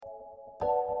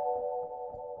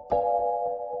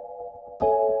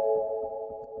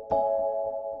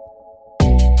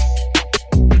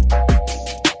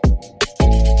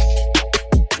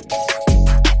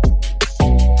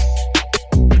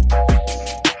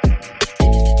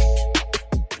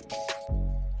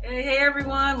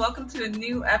everyone. Welcome to a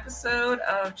new episode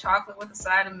of Chocolate with a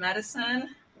Side of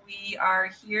Medicine. We are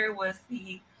here with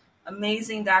the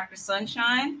amazing Dr.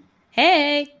 Sunshine.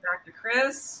 Hey. Dr.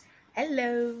 Chris.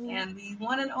 Hello. And the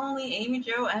one and only Amy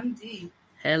Jo, MD.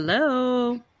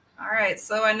 Hello. All right,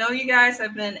 so I know you guys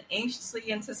have been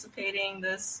anxiously anticipating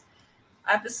this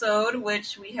episode,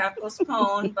 which we have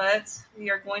postponed, but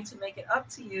we are going to make it up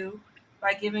to you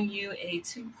by giving you a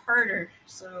two-parter.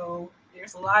 So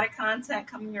there's a lot of content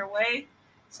coming your way,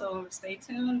 so stay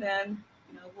tuned, and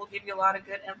we'll give you a lot of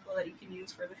good info that you can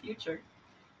use for the future.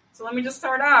 So let me just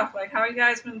start off. How you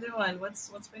guys been doing? What's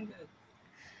been good?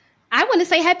 I want to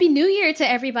say Happy New Year to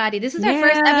everybody. This is our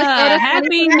first episode of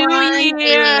Happy New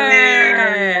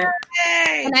Year!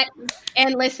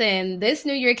 And listen, this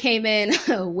New Year came in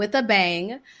with a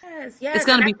bang. Yes. It's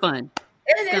going to be fun.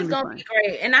 It is going to be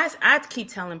great. And I keep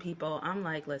telling people, I'm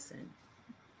like, listen,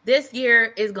 this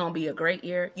year is going to be a great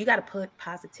year. You got to put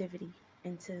positivity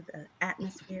into the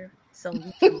atmosphere. So we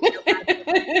can feel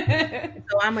positive.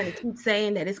 So I'm going to keep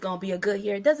saying that it's going to be a good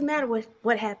year. It doesn't matter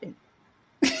what happened.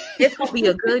 It's going to be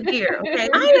a good year. Okay.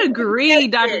 I agree,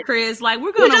 Dr. Chris.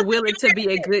 We're going to will it to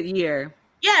be a good year.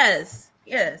 Yes.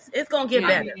 It's going to get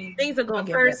better. Things are going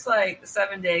to get better. The first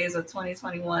 7 days of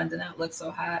 2021 did not look so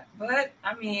hot. But,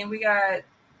 we got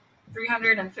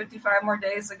 355 more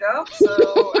days to go.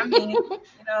 So,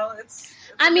 it's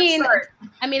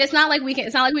it's not like we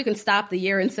can stop the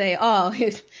year and say, oh,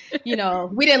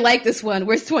 we didn't like this one.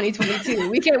 Where's 2022?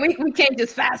 We can't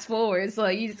just fast forward. So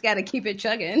you just got to keep it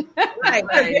chugging. Right.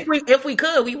 If we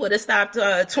could, we would have stopped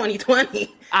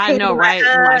 2020. I know, right?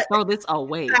 Throw this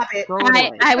away.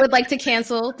 I would like to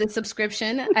cancel the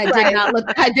subscription. I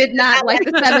did not like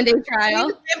the 7-day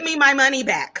trial. Give me my money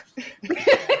back.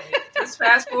 Just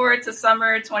fast forward to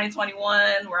summer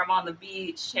 2021, where I'm on the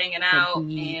beach hanging out,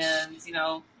 and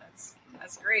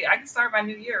that's great. I can start my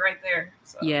new year right there.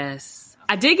 So. Yes,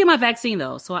 I did get my vaccine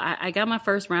though, so I got my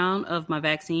first round of my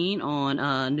vaccine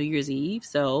on New Year's Eve.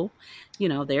 So,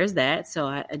 there's that. So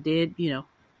I did,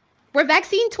 We're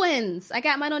vaccine twins. I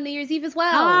got mine on New Year's Eve as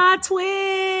well.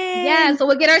 Twins! Yeah, so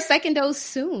we'll get our second dose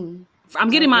soon.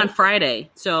 I'm getting mine Friday.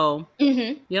 So,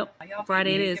 Yep,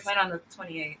 Friday it is. Get mine on the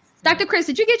 28th. Dr. Chris,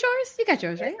 did you get yours? You got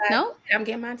yours, right? No? I'm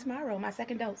getting mine tomorrow, my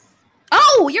second dose.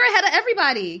 Oh, you're ahead of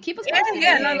everybody. Keep us posted.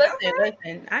 Yeah, no,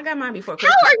 listen. I got mine before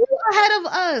Christmas. How are you ahead of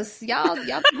us? Y'all what?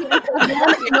 How's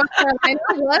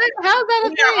that a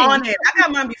thing? You're on it. I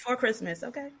got mine before Christmas,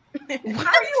 okay? How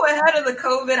are you ahead of the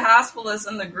COVID hospitalists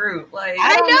in the group? I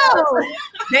know.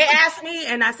 They asked me,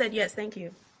 and I said, yes, thank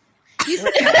you.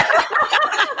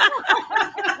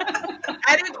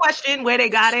 I didn't question where they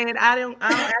got it. I don't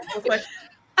ask for questions.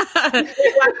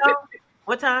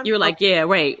 What time? You were like, yeah,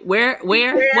 wait, where?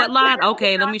 What line?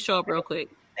 Okay, let me show up real quick.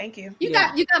 Thank you. You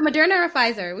got Moderna or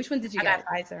Pfizer? Which one did you get?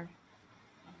 I got Pfizer.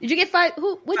 Did you get Pfizer?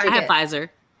 What'd you get? I had Pfizer.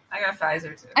 I got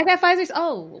Pfizer too. I got Pfizer's.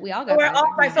 Oh, we all got We're Pfizer.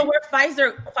 all right, so we're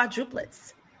Pfizer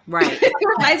quadruplets. Right.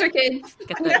 We're Pfizer kids.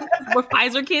 We're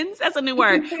Pfizer kids? That's a new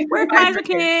word. We're Pfizer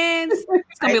kids. It's going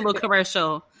to be a little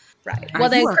commercial. Right. Well,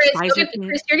 then, Chris, you're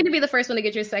going to be the first one to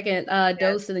get your second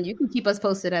dose, and then you can keep us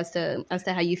posted as to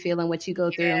how you feel and what you go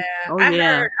through. Yeah.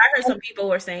 I heard some people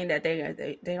were saying that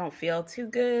they don't feel too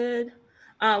good.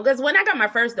 Because when I got my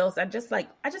first dose, I just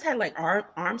had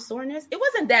arm soreness. It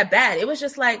wasn't that bad. It was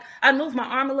just I moved my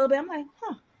arm a little bit. I'm like,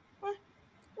 a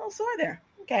little sore there.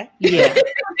 Okay. Yeah.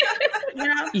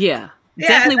 Yeah.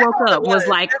 Definitely woke up. Was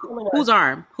like, whose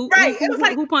arm? Who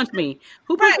punched me?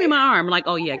 Who punched me in my arm? Like,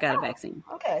 oh yeah, I got a vaccine.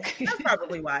 Okay, that's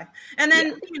probably why. And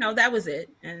then that was it.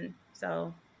 And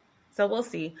so we'll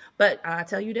see. But I'll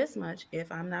tell you this much: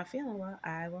 if I'm not feeling well,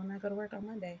 I will not go to work on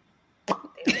Monday. Do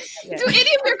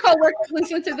any of your coworkers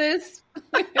listen to this?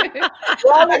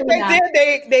 Well, if they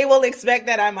did, they will expect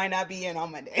that I might not be in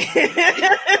on Monday.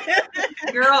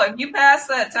 Girl, if you pass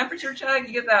that temperature check,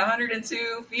 you get that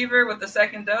 102 fever with the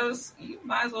second dose, you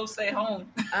might as well stay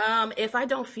home. If I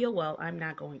don't feel well, I'm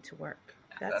not going to work.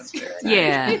 That's fair.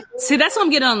 Yeah. See, that's what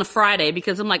I'm getting on the Friday,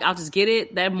 because I'm like, I'll just get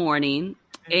it that morning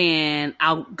and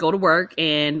I'll go to work.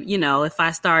 And, if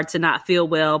I start to not feel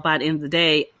well by the end of the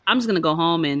day, I'm just going to go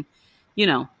home and,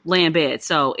 lay in bed.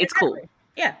 So it's cool.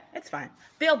 Yeah, it's fine.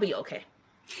 They'll be okay.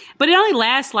 But it only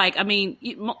lasts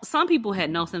some people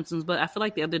had no symptoms, but I feel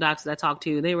like the other doctors I talked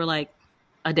to, they were like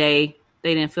a day.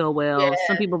 They didn't feel well. Yeah.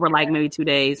 Some people were like maybe 2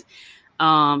 days.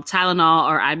 Tylenol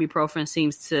or ibuprofen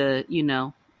seems to,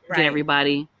 get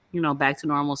everybody, back to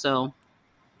normal. So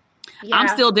I'm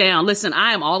still down. Listen,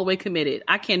 I am all the way committed.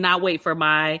 I cannot wait for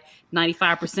my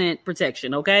 95%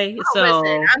 protection. Okay.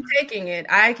 Listen, I'm taking it.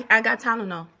 I got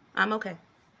Tylenol. I'm okay.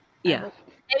 Yeah.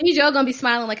 Amy Jo gonna be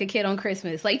smiling like a kid on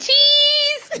Christmas, like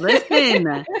cheese.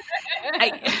 Listen,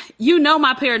 you know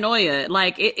my paranoia.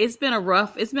 Like it's been a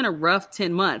rough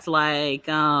 10 months. Like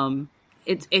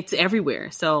it's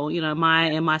everywhere. So in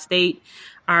my state,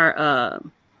 our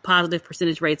positive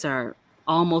percentage rates are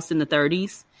almost in the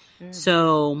 30s.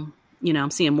 So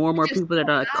I'm seeing more and more people that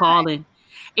are calling.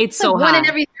 It's so high.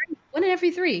 One in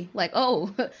every three. Like,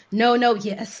 oh, no,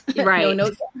 yes. Right. No.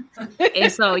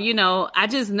 And so, I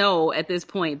just know at this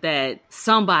point that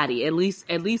somebody, at least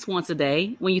once a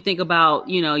day, when you think about,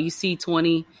 you see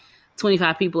 20,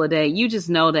 25 people a day, you just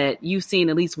know that you've seen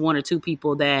at least one or two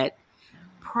people that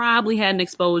probably had an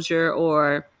exposure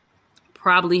or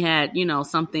probably had,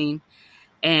 something.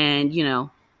 And,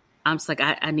 I'm just like,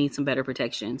 I need some better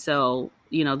protection. So,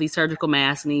 these surgical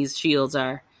masks and these shields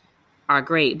are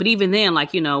great. But even then,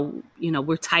 like,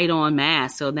 we're tight on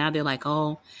masks. So now they're like,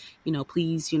 oh,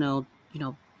 please, use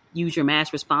your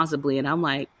mask responsibly. And I'm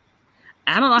like,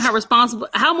 I don't know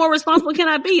how more responsible can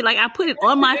I be? Like, I put it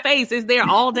on my face. It's there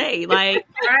all day. Like,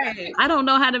 right. I don't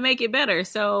know how to make it better.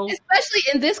 So especially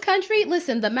in this country,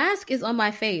 listen, the mask is on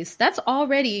my face. That's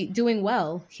already doing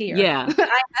well here. Yeah.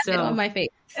 I have it on my face.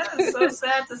 It's so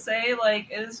sad to say, like,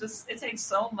 it takes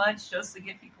so much just to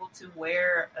get people to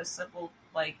wear a simple,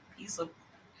 like, piece of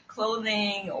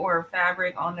clothing or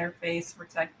fabric on their face to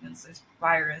protect against this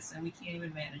virus, and we can't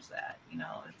even manage that.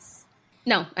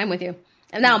 No, I'm with you.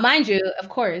 And now, mind you, of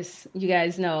course, you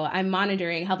guys know I'm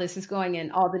monitoring how this is going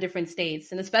in all the different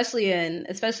states, and especially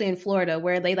in Florida,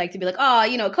 where they like to be like, oh,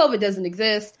 COVID doesn't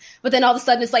exist. But then all of a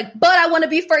sudden it's like, but I want to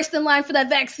be first in line for that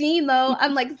vaccine, though.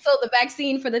 I'm like, so the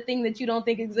vaccine for the thing that you don't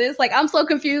think exists? Like, I'm so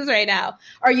confused right now.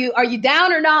 Are you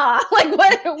down or not? Like,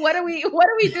 what are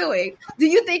we doing? Do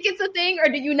you think it's a thing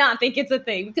or do you not think it's a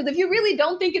thing? Because if you really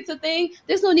don't think it's a thing,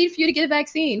 there's no need for you to get a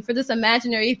vaccine for this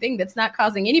imaginary thing that's not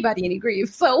causing anybody any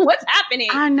grief. So what's happening?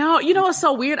 I know. It's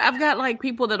so weird. I've got like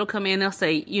people that'll come in, they'll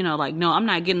say, like, no, I'm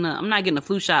not getting a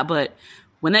flu shot, but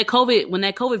when that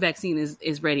COVID vaccine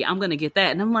is ready, I'm going to get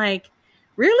that. And I'm like,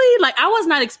 really? Like, I was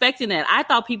not expecting that. I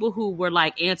thought people who were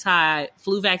like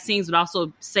anti-flu vaccines would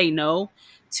also say no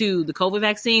to the COVID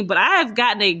vaccine, but I've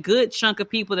gotten a good chunk of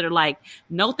people that are like,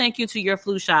 no, thank you to your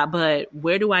flu shot, but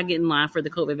where do I get in line for the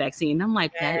COVID vaccine? And I'm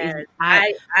like, that is,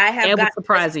 I have got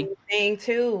surprising thing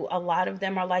too. A lot of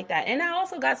them are like that. And I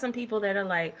also got some people that are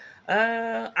like,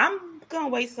 I'm going to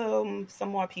wait some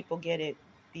more people get it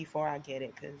before I get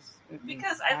it.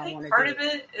 Because I think part of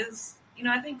it is,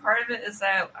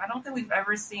 that I don't think we've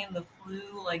ever seen the flu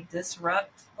like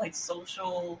disrupt like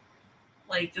social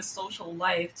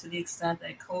life to the extent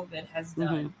that COVID has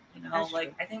done.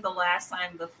 Like, I think the last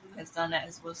time the flu has done that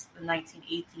was the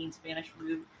 1918 Spanish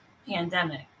flu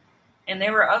pandemic. And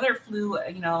there were other flu,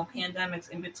 pandemics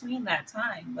in between that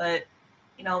time. But,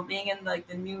 being in like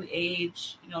the new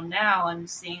age, now and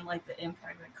seeing like the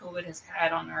impact that COVID has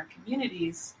had on our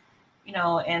communities,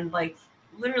 and like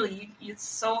literally it's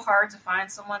so hard to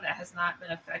find someone that has not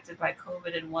been affected by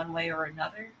COVID in one way or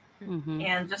another. Mm-hmm.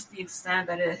 And just the extent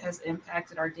that it has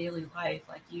impacted our daily life.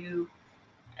 Like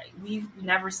we've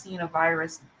never seen a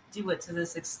virus do it to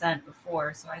this extent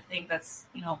before. So I think that's,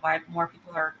 why more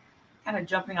people are kind of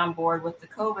jumping on board with the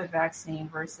COVID vaccine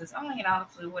versus, the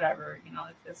flu, whatever,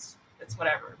 it's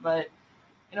whatever. But,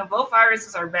 both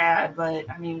viruses are bad, but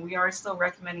we are still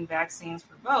recommending vaccines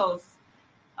for both.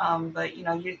 But,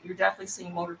 you're definitely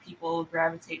seeing more people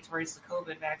gravitate towards the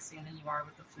COVID vaccine than you are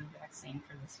with the flu vaccine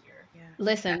for this year. Yeah.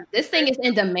 Listen, this thing is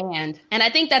in demand. And I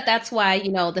think that's why,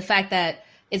 the fact that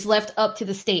it's left up to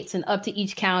the states and up to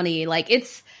each county, like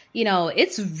it's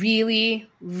really,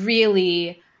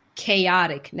 really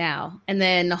chaotic now. And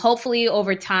then hopefully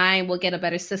over time we'll get a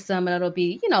better system and it'll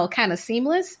be, kind of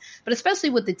seamless, but especially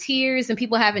with the tiers and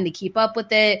people having to keep up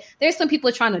with it. There's some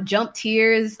people trying to jump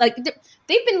tiers. Like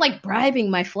they've been like bribing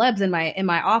my phlebs in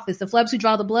my office, the phlebs who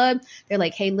draw the blood. They're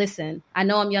like, hey, listen, I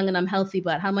know I'm young and I'm healthy,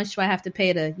 but how much do I have to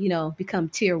pay to, become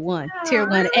tier 1, tier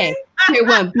 1A, tier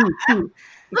 1B, 2?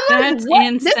 That's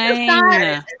insane. This is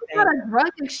not a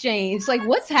drug exchange. Like,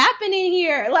 what's happening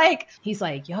here? Like, he's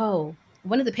like, yo,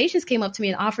 one of the patients came up to me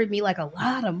and offered me like a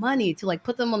lot of money to like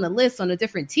put them on the list on a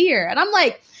different tier. And I'm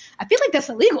like, I feel like that's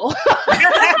illegal.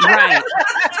 Right.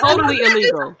 Totally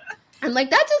illegal. I'm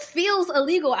like, that just feels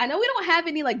illegal. I know we don't have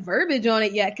any like verbiage on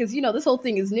it yet because, this whole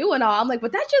thing is new and all. I'm like,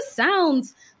 but that just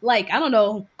sounds like, I don't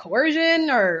know, coercion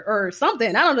or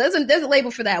something. I don't know. There's a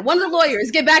label for that. One of the lawyers,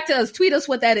 get back to us, tweet us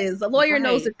what that is. The lawyer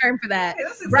knows the term for that.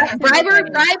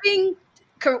 Bribing,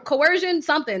 coercion,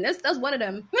 something. That's one of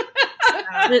them.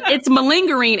 It's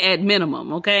malingering at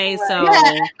minimum. Okay. So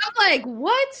yeah. I'm like,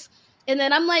 what? And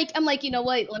then I'm like, you know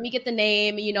what? Let me get the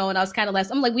name, you know. And I was kind of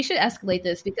less. I'm like, we should escalate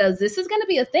this because this is going to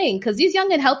be a thing. Because these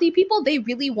young and healthy people, they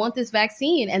really want this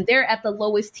vaccine, and they're at the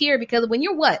lowest tier. Because when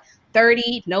you're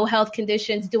 30, no health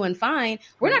conditions, doing fine,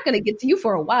 we're not going to get to you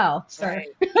for a while. Sorry.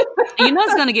 You know,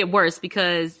 it's going to get worse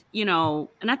because, you know,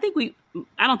 and I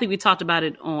don't think we talked about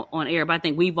it on air, but I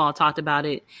think we've all talked about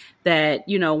it that,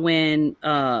 you know, when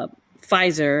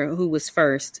Pfizer, who was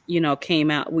first, you know,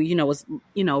 came out, you know, was,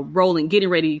 you know, getting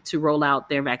ready to roll out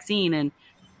their vaccine, and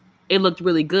it looked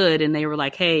really good. And they were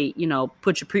like, hey, you know,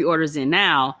 put your pre-orders in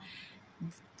now.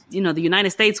 You know, the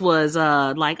United States was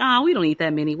like, we don't need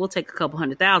that many. We'll take a couple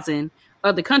 100,000.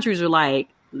 Other countries were like,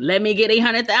 let me get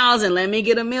 800,000. Let me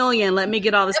get 1 million. Let me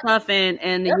get all this stuff.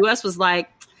 And the U.S. was like,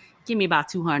 give me about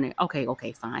 200.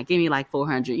 Okay, fine. Give me like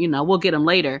 400. You know, we'll get them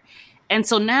later. And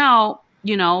so now,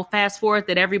 you know, fast forward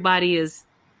that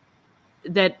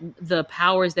that the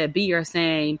powers that be are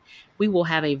saying we will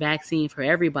have a vaccine for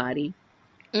everybody.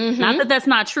 Mm-hmm. Not that that's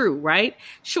not true, right?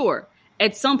 Sure.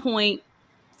 At some point,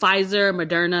 Pfizer,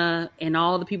 Moderna, and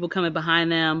all the people coming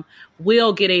behind them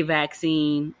will get a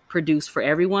vaccine produced for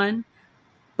everyone,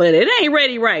 but it ain't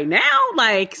ready right now.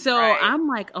 Like, so right. I'm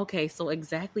like, okay, so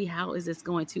exactly how is this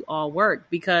going to all work?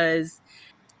 Because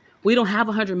we don't have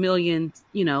 100 million,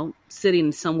 you know,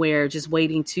 sitting somewhere just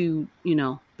waiting to, you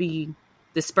know, be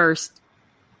dispersed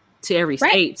to every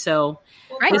state. So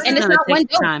right, and it's not one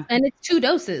dose, and it's 2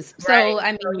 doses. So right.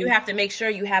 I mean, you have to make sure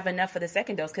you have enough for the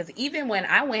second dose. Because even when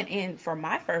I went in for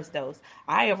my first dose,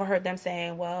 I overheard them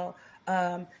saying, "Well,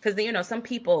 because you know, some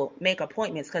people make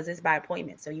appointments because it's by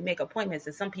appointment. So you make appointments,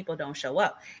 and some people don't show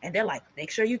up, and they're like,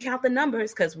 make sure you count the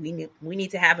numbers because we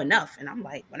need to have enough." And I'm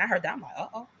like, when I heard that, I'm like,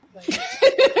 uh-oh.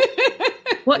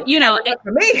 Well, you know,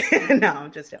 for me, no,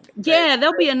 I'm just joking. Yeah,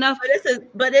 there'll be enough.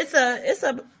 But it's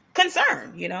a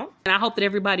concern, you know. And I hope that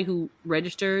everybody who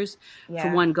registers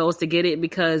for one goes to get it,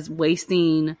 because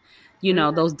wasting, you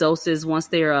know, those doses once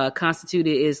they're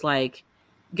constituted is like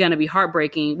gonna be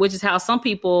heartbreaking. Which is how some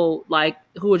people like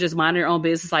who are just minding their own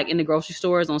business, like in the grocery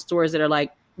stores, on stores that are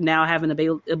like now having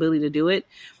the ability to do it.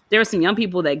 There are some young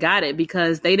people that got it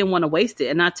because they didn't want to waste it,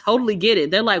 and I totally get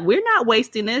it. They're like, we're not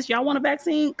wasting this. Y'all want a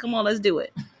vaccine? Come on, let's do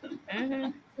it.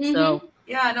 Mm-hmm. So.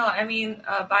 Yeah, no, I mean,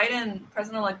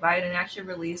 President-elect Biden actually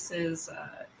released his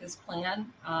plan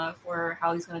for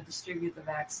how he's going to distribute the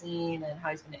vaccine and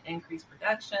how he's going to increase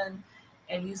production,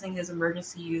 and using his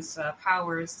emergency use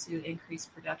powers to increase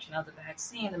production of the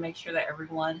vaccine to make sure that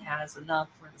everyone has enough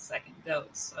for the second dose.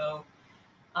 So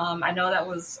I know that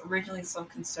was originally some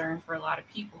concern for a lot of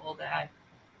people that,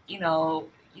 you know,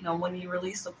 when you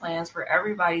release the plans for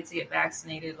everybody to get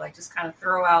vaccinated, like just kind of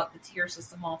throw out the tier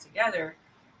system altogether.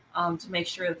 To make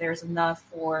sure that there's enough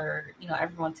for, you know,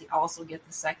 everyone to also get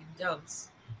the second dose.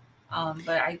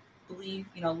 But I believe,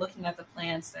 you know, looking at the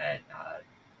plans that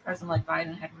President-elect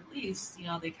Biden had released, you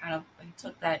know, they kind of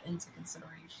took that into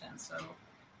consideration. So,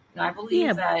 you know, I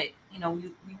believe that, you know,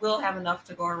 we will have enough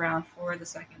to go around for the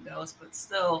second dose, but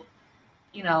still,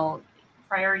 you know,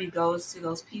 priority goes to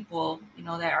those people, you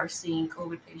know, that are seeing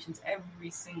COVID patients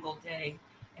every single day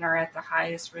and are at the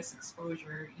highest risk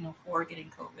exposure, you know, for getting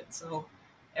COVID. So,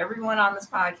 everyone on this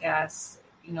podcast,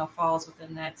 you know, falls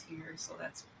within that tier. So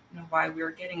that's, you know, why we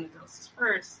were getting the doses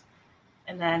first.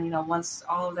 And then, you know, once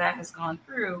all of that has gone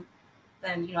through,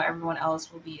 then, you know, everyone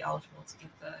else will be eligible to get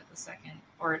the second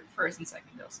or first and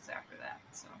second doses after that.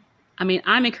 So, I mean,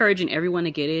 I'm encouraging everyone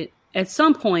to get it. At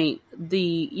some point,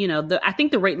 I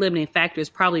think the rate limiting factor is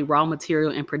probably raw material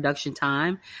and production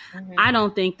time. Mm-hmm. I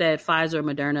don't think that Pfizer or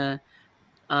Moderna,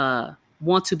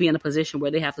 want to be in a position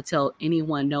where they have to tell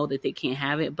anyone no that they can't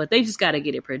have it, but they just got to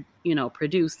get it,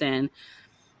 produced. And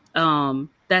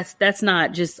that's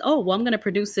not just, I'm going to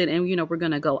produce it and, you know, we're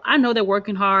going to go. I know they're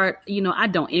working hard. You know, I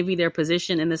don't envy their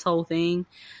position in this whole thing.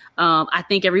 I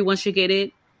think everyone should get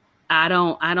it. I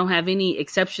don't have any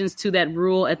exceptions to that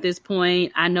rule at this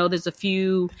point. I know there's a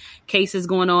few cases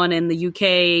going on in the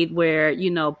UK where, you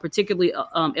know, particularly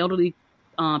elderly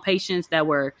patients that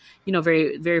were, you know,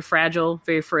 very, very fragile,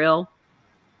 very frail,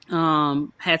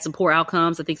 had some poor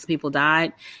outcomes. I think some people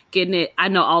died getting it. I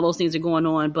know all those things are going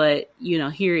on, but you know,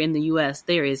 here in the US,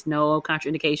 there is no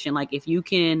contraindication. Like if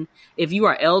you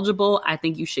are eligible, I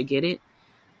think you should get it.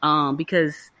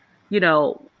 Because, you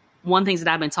know, one thing that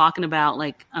I've been talking about,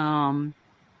 like,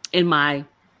 in my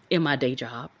day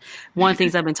job, one of the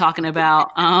things I've been talking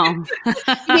about,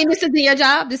 you mean this isn't your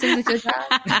job? This isn't your job?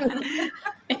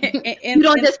 You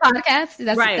don't just podcast?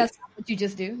 That's what you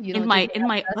just do. You don't in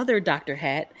my other doctor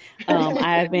hat,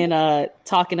 I've been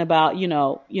talking about, you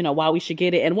know, why we should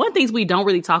get it. And one of the things we don't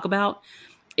really talk about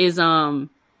is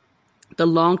the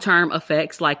long-term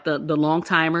effects, like the long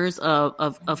timers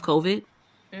of COVID,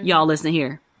 y'all listen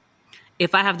here.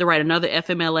 If I have to write another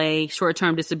FMLA,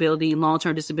 short-term disability,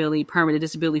 long-term disability, permanent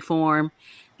disability form,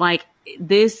 like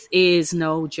this is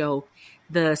no joke.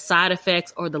 The side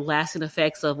effects or the lasting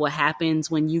effects of what happens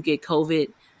when you get COVID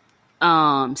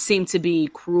seem to be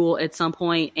cruel at some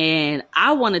point. And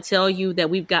I want to tell you that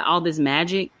we've got all this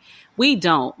magic. We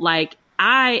don't. Like,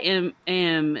 I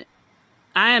am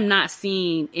not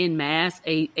seeing en masse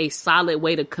a solid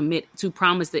way to commit to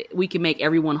promise that we can make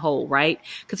everyone whole, right?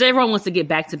 Because everyone wants to get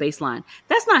back to baseline.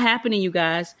 That's not happening, you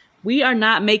guys. We are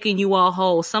not making you all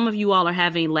whole. Some of you all are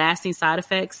having lasting side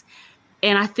effects.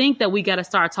 And I think that we got to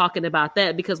start talking about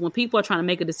that, because when people are trying to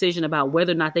make a decision about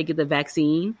whether or not they get the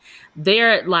vaccine,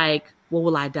 they're like, well,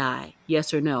 will I die?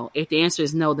 Yes or no? If the answer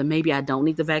is no, then maybe I don't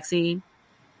need the vaccine.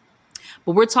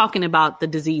 But we're talking about the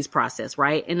disease process,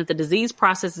 right? And if the disease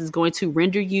process is going to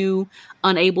render you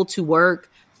unable to work,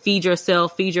 feed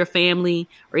yourself, feed your family,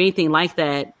 or anything like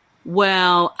that,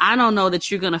 well, I don't know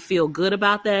that you're going to feel good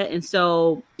about that. And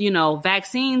so,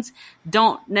 vaccines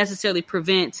don't necessarily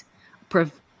prevent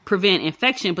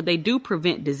infection, but they do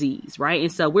prevent disease, right?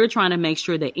 And so we're trying to make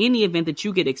sure that any event that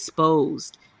you get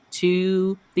exposed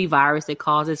to the virus that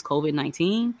causes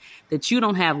COVID-19, that you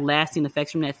don't have lasting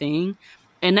effects from that thing.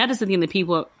 And that is the thing that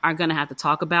people are going to have to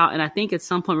talk about. And I think at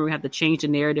some point we have to change the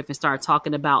narrative and start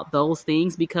talking about those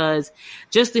things, because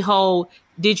just the whole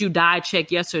did you die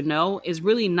check, yes or no, is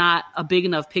really not a big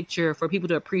enough picture for people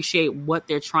to appreciate what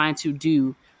they're trying to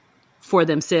do for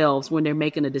themselves when they're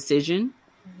making a decision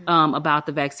about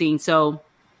the vaccine. So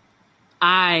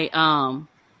I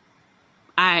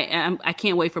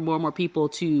can't wait for more and more people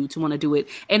to want to do it.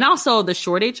 And also the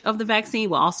shortage of the vaccine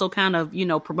will also kind of,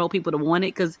 promote people to want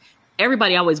it, because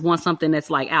everybody always wants something that's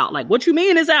like out. Like, what you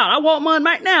mean is out? I want one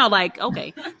right now. Like,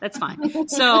 okay, that's fine.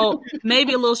 So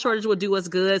maybe a little shortage will do us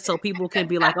good, so people can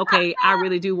be like, okay, I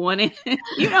really do want it.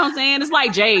 You know what I'm saying? It's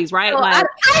like Jay's, right? Like,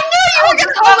 I knew you were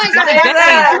gonna. Oh my god!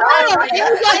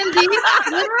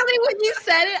 Literally, when you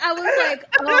said it, I was like,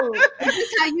 "Oh, is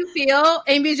this how you feel,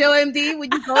 Amy Jo MD,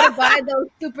 when you go to buy those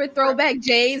super throwback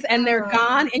J's and they're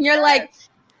gone, and you're like,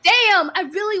 damn, I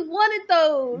really wanted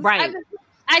those, right?"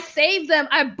 I saved them.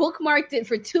 I bookmarked it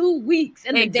for 2 weeks,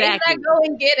 and the days I go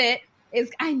and get it,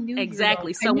 I knew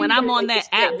exactly. So when I'm on that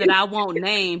app that I won't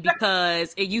name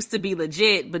because it used to be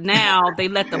legit, but now they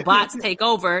let the bots take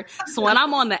over. So when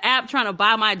I'm on the app trying to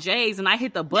buy my J's and I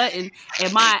hit the button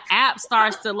and my app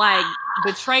starts to like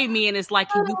betray me, and it's like,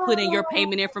 can you put in your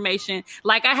payment information?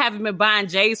 Like, I haven't been buying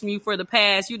J's from you for the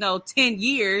past, 10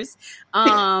 years.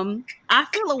 I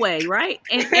feel away, right?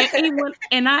 And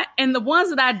the ones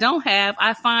that I don't have,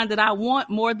 I find that I want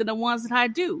more than the ones that I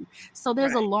do. So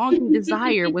there's a longing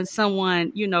desire when someone,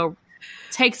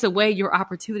 takes away your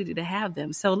opportunity to have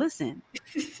them. So listen.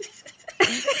 Coming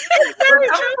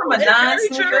from a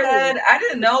non-sneakerhead, I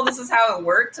didn't know this is how it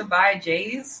worked to buy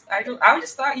J's. I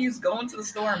just thought you was going to the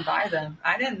store and buy them.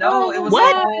 I didn't know it was a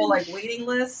whole waiting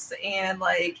list, and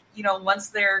once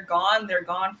they're gone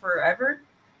forever.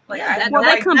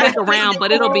 That comes back around,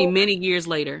 but it'll be many years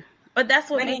later. But that's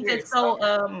what makes it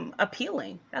so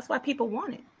appealing. That's why people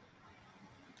want it.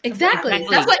 Exactly.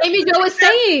 That's what Amy Jo is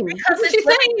saying. That's what she's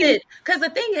saying. Because the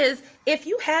thing is, if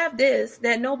you have this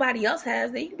that nobody else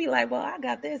has, then you can be like, well, I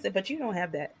got this, but you don't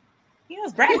have that.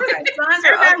 It's brand new. Designs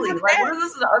are ugly. Like, what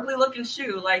is this? An ugly looking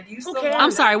shoe? Like, you still want I'm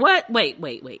sorry, what? Wait.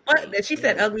 What? She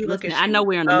said ugly looking shoe. I know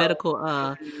we're on a medical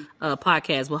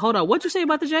podcast, but hold on. What'd you say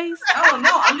about the J's? Oh,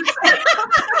 no, I'm just saying.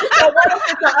 So what if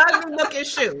it's an ugly looking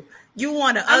shoe? You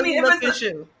want an ugly looking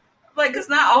shoe. Like, because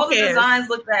not all the designs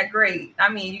look that great. I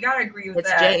mean, you gotta agree with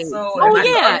that. J's. So, if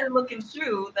it's an ugly looking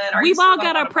shoe, then we've all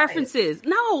got our preferences.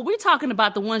 No, we're talking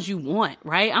about the ones you want,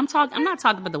 right? I'm not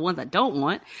talking about the ones I don't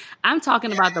want. I'm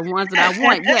talking about the ones that I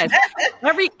want. Yes,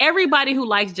 everybody who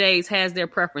likes J's has their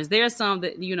preference. There are some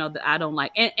that that I don't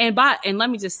like, and let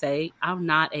me just say, I'm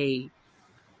not a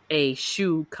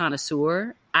shoe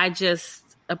connoisseur. I just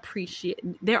appreciate.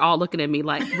 They're all looking at me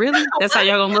like, really? That's how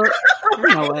y'all gonna look? You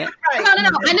know what? No.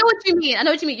 I know what you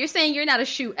mean. You're saying you're not a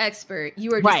shoe expert.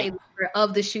 You are just a lover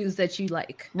of the shoes that you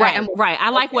like. Right. I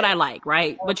like what I like,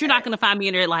 right? Okay. But you're not gonna find me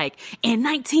in there like, in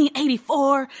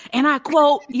 1984, and I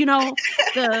quote,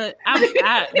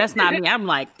 that's not me. I'm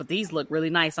like, but these look really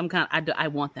nice. I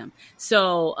want them.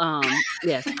 So,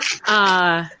 yes.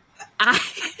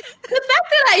 The fact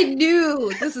that I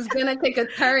knew this was gonna take a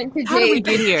turn to How did we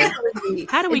get here?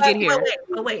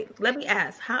 Wait. Let me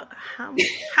ask. How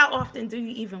often do you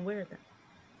even wear them?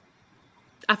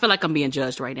 I feel like I'm being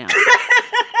judged right now.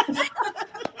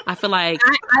 I feel like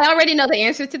I already know the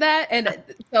answer to that, and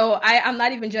So I'm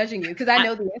not even judging you because I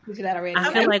know the answer to that already.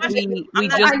 I feel like we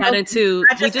just got into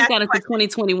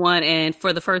 2021, and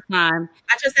for the first time,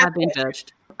 I've been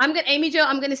judged. Amy Jo,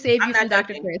 I'm gonna save you from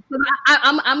Dr. Chris.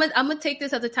 I'm gonna take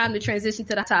this as a time to transition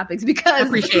to the topics because I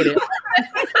appreciate it.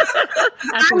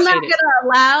 I'm not gonna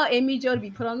allow Amy Jo to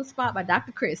be put on the spot by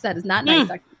Dr. Chris. That is not nice.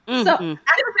 So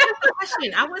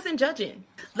I wasn't judging.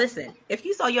 Listen, if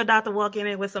you saw your doctor walk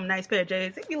in with some nice pair of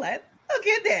J's, you'd be like, look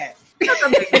at that.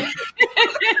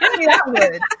 I mean, I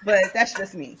would, but that's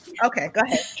just me. Okay, go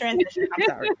ahead. Transition. I'm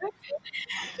sorry.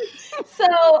 So,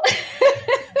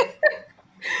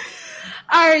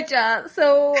 all right, y'all.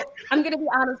 So I'm going to be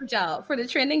honest with y'all. For the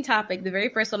trending topic, the very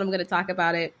first one I'm going to talk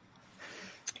about it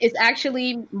is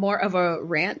actually more of a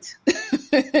rant.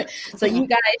 So you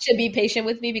guys should be patient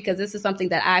with me because this is something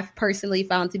that I've personally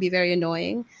found to be very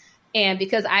annoying. And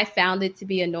because I found it to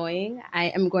be annoying, I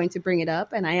am going to bring it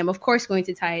up. And I am, of course, going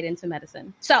to tie it into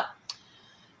medicine. So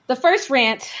the first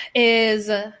rant is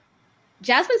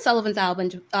Jazmine Sullivan's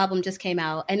album just came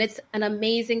out. And it's an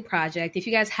amazing project. If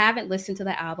you guys haven't listened to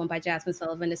the album by Jazmine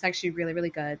Sullivan, it's actually really, really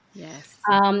good. Yes.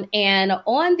 And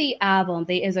on the album,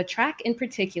 there is a track in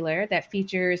particular that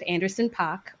features Anderson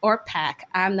 .Paak or Paak.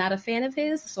 I'm not a fan of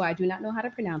his, so I do not know how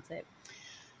to pronounce it.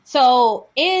 So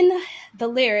in the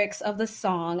lyrics of the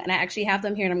song, and I actually have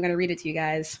them here and I'm going to read it to you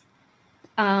guys.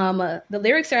 The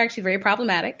lyrics are actually very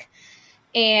problematic.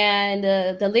 And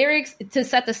the lyrics, to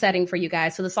set the setting for you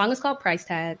guys. So the song is called Price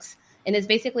Tags. And it's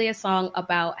basically a song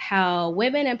about how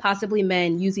women and possibly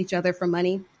men use each other for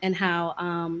money and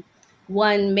how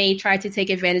one may try to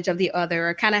take advantage of the other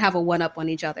or kind of have a one-up on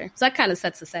each other. So that kind of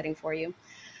sets the setting for you.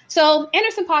 So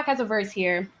Anderson .Paak has a verse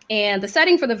here, and the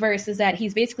setting for the verse is that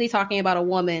he's basically talking about a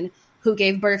woman who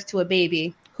gave birth to a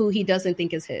baby who he doesn't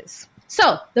think is his.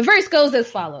 So the verse goes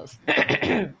as follows.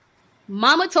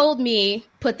 Mama told me,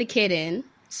 put the kid in,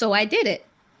 so I did it.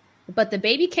 But the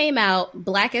baby came out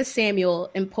black as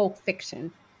Samuel in Pulp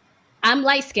Fiction. I'm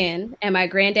light-skinned and my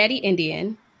granddaddy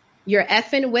Indian. You're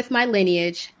effing with my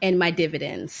lineage and my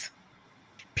dividends.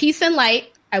 Peace and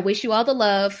light. I wish you all the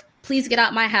love. Please get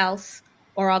out my house,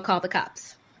 or I'll call the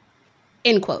cops.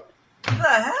 End quote. What the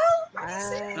hell?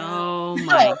 Oh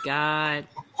my God.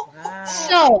 Wow.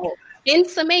 So, in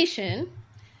summation,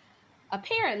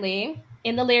 apparently,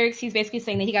 in the lyrics, he's basically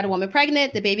saying that he got a woman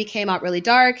pregnant. The baby came out really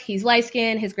dark. He's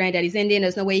light-skinned. His granddaddy's Indian.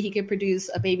 There's no way he could produce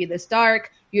a baby this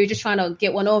dark. You're just trying to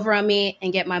get one over on me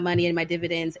and get my money and my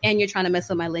dividends, and you're trying to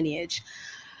mess up my lineage.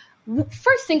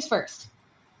 First things first.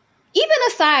 Even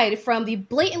aside from the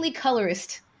blatantly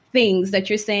colorist things that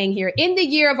you're saying here in the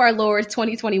year of our Lord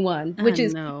 2021, which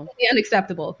is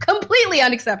completely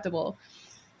unacceptable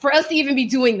for us to even be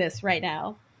doing this right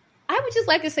now. I would just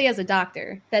like to say as a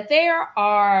doctor that there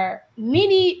are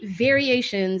many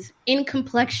variations in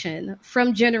complexion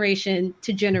from generation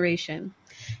to generation.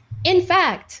 In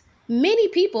fact, many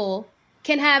people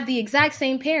can have the exact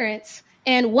same parents,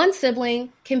 and one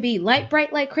sibling can be light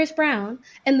bright like Chris Brown,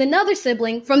 and another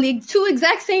sibling from the two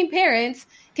exact same parents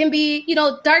can be,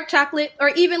 dark chocolate or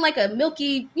even like a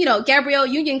milky, Gabrielle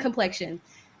Union complexion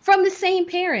from the same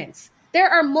parents. There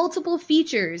are multiple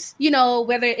features,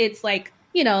 whether it's like,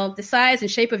 the size and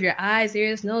shape of your eyes,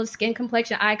 ears, nose, skin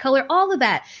complexion, eye color, all of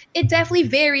that. It definitely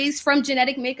varies from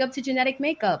genetic makeup to genetic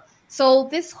makeup. So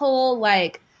this whole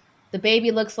like, the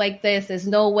baby looks like this, there's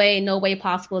no way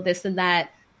possible, this and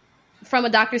that. From a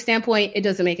doctor's standpoint, it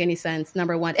doesn't make any sense,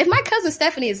 number one. If my cousin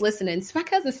Stephanie is listening,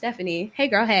 hey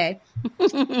girl, hey.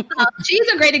 She's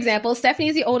a great example. Stephanie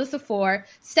is the oldest of 4.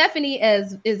 Stephanie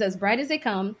is as bright as they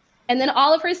come. And then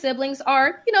all of her siblings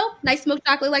are, nice milk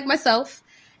chocolate like myself.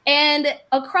 And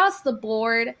across the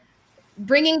board,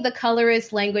 bringing the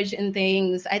colorist language and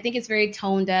things, I think it's very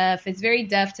tone deaf. It's very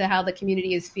deaf to how the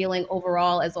community is feeling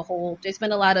overall as a whole. There's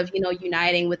been a lot of,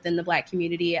 uniting within the Black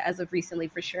community as of recently,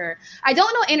 for sure. I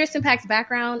don't know Anderson .Paak's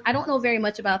background. I don't know very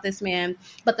much about this man.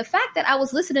 But the fact that I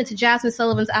was listening to Jazmine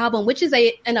Sullivan's album, which is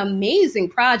an amazing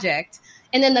project,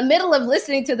 and in the middle of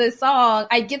listening to this song,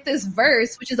 I get this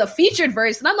verse, which is a featured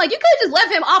verse. And I'm like, you could have just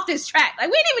left him off this track.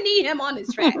 Like, we didn't even need him on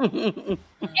this track.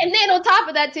 And then on top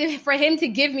of that, for him to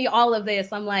give me all of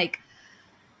this, I'm like,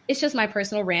 it's just my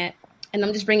personal rant. And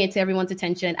I'm just bringing it to everyone's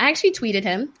attention. I actually tweeted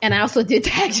him. And I also did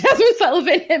tag Jazmine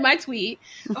Sullivan in my tweet.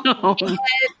 Oh. And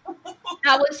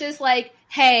I was just like,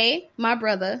 hey, my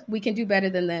brother, we can do better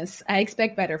than this. I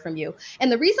expect better from you.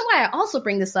 And the reason why I also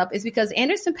bring this up is because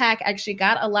Anderson .Paak actually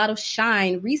got a lot of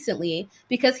shine recently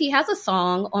because he has a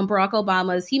song on Barack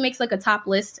Obama's. He makes like a top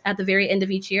list at the very end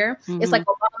of each year. Mm-hmm. It's like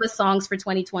Obama's songs for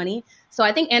 2020. So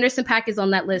I think Anderson .Paak is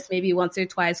on that list maybe once or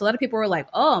twice. So a lot of people were like,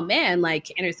 oh man,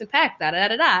 like Anderson .Paak,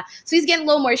 da-da-da-da-da. So he's getting a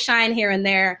little more shine here and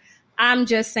there. I'm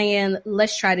just saying,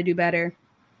 let's try to do better.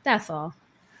 That's all.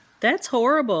 That's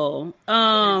horrible.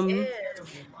 And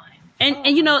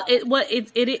you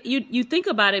think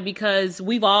about it, because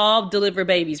we've all delivered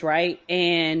babies, right?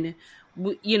 And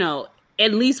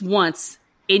at least once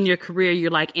in your career,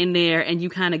 you're like in there and you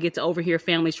kind of get to overhear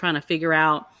families trying to figure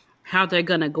out how they're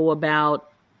going to go about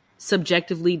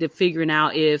subjectively to figuring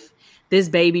out if this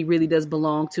baby really does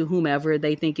belong to whomever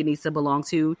they think it needs to belong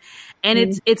to.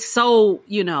 And it's so,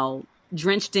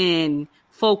 drenched in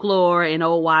folklore and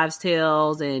old wives'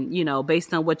 tales and,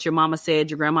 based on what your mama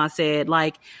said, your grandma said,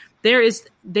 like there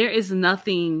is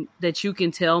nothing that you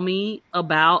can tell me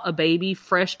about a baby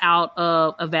fresh out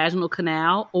of a vaginal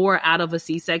canal or out of a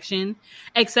C-section,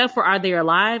 except for, are they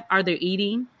alive? Are they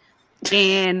eating?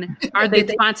 And are they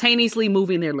spontaneously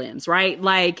moving their limbs, right?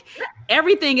 Like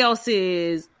everything else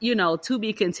is, to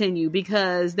be continued,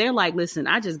 because they're like, listen,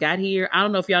 I just got here. I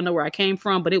don't know if y'all know where I came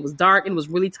from, but it was dark and it was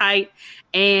really tight.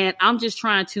 And I'm just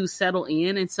trying to settle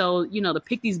in. And so, to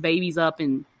pick these babies up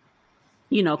and,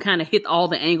 kind of hit all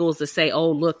the angles to say, oh,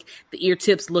 look, the ear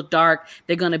tips look dark.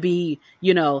 They're going to be,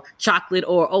 chocolate,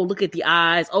 or, oh, look at the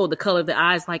eyes. Oh, the color of the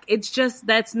eyes. Like, it's just,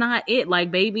 that's not it. Like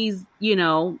babies,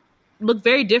 look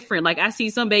very different. Like I see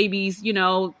some babies,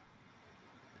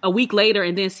 a week later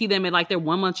and then see them at like their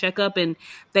 1 month checkup, and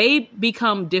they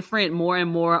become different more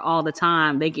and more all the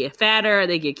time. They get fatter,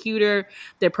 they get cuter,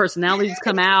 their personalities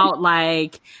come out.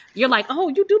 Like you're like, oh,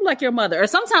 you do look like your mother. Or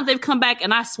sometimes they've come back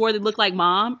and I swear they look like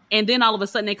mom. And then all of a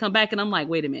sudden they come back and I'm like,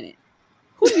 wait a minute,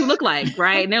 who do you look like?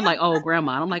 Right. And they're like, oh,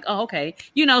 grandma. And I'm like, oh, okay.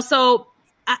 So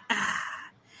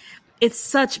it's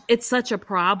such a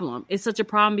problem. It's such a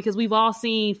problem because we've all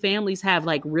seen families have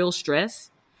like real stress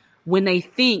when they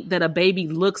think that a baby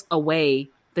looks a way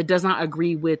that does not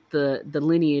agree with the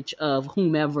lineage of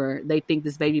whomever they think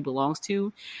this baby belongs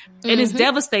to. And it's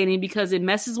devastating because it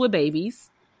messes with babies.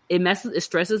 It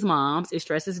stresses moms. It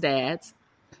stresses dads.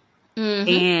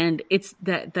 And it's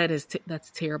that's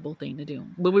a terrible thing to do.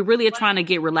 But we really are trying to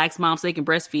get relaxed moms so they can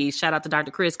breastfeed. Shout out to Dr.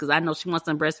 Chris, because I know she wants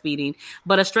some breastfeeding.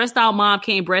 But a stressed out mom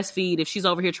can't breastfeed if she's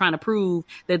over here trying to prove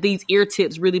that these ear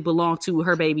tips really belong to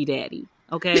her baby daddy.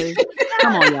 Okay,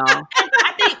 come on, y'all.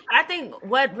 I think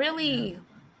what really,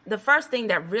 the first thing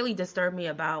that really disturbed me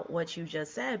about what you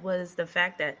just said was the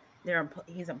fact that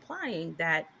he's implying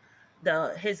that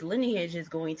his lineage is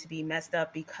going to be messed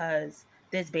up because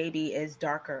this baby is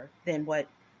darker than what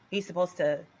he's supposed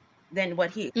to, than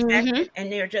what he expected. And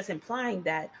they're just implying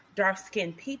that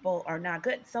dark-skinned people are not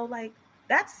good. So like,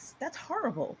 that's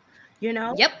horrible,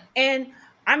 Yep. And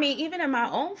I mean, even in my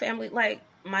own family, like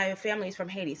my family's from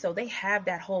Haiti. So they have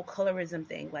that whole colorism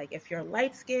thing. Like if you're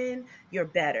light skinned, you're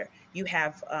better. You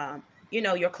have,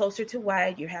 you're closer to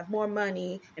white, you have more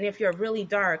money. And if you're really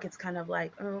dark, it's kind of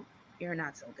like, oh, you're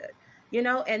not so good.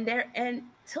 And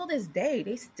till this day,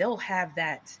 they still have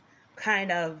that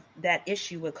kind of that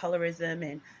issue with colorism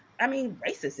and, I mean,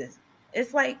 racism.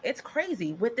 It's like, it's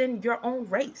crazy within your own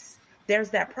race.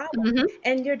 There's that problem.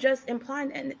 And you're just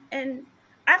implying, and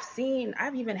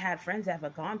I've even had friends that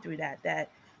have gone through that,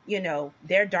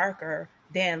 they're darker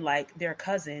than like their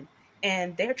cousin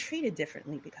and they're treated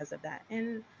differently because of that.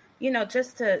 And,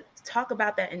 just to talk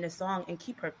about that in the song and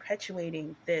keep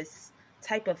perpetuating this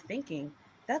type of thinking,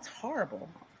 that's horrible.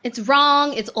 It's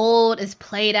wrong. It's old. It's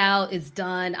played out. It's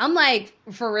done. I'm like,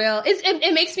 for real.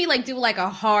 It makes me like do like a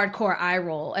hardcore eye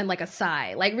roll and like a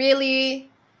sigh. Like,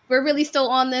 really? We're really still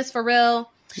on this for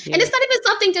real? Yeah. And it's not even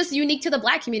something just unique to the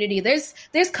Black community. There's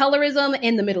colorism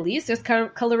in the Middle East. There's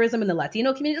colorism in the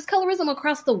Latino community. There's colorism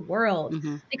across the world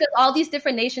because all these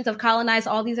different nations have colonized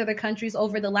all these other countries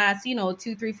over the last,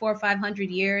 2, 3, 4, 500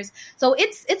 years. So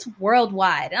it's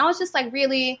worldwide. And I was just like,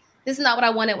 really, this is not what I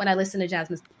wanted when I listened to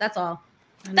Jasmine. That's all.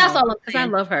 That's all. Because I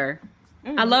love her.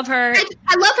 I love her.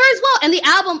 I love her as well. And the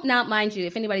album, now mind you,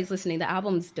 if anybody's listening, the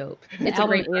album's dope. It's a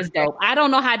great album. Dope. I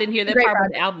don't know how I didn't hear that part,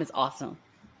 but the album is awesome.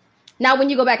 Now,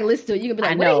 when you go back and listen to it, you can be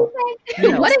like, what did he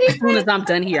say? What did he say? As soon as I'm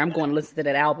done here, I'm going to listen to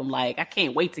that album. Like, I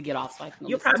can't wait to get off. So I can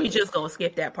You're probably just going to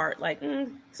skip that part. Like,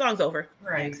 song's over.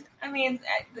 Right. Next. I mean,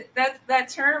 that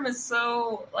term is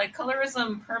so, like,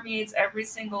 colorism permeates every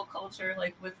single culture,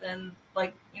 like, within,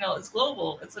 like, it's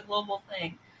global. It's a global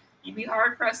thing. You'd be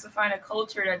hard-pressed to find a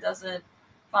culture that doesn't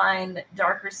find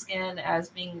darker skin as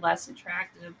being less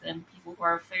attractive than people who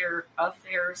are of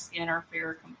fairer skin or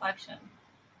fairer complexion.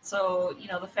 So,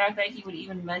 the fact that he would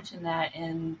even mention that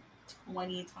in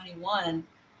 2021,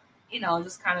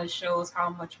 just kind of shows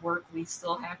how much work we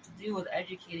still have to do with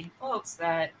educating folks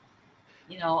that,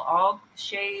 all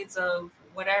shades of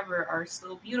whatever are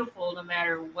still beautiful no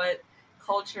matter what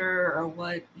culture or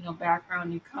what,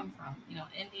 background you come from.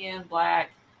 Indian, Black,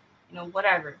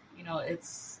 whatever,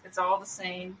 it's all the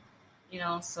same,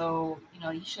 so,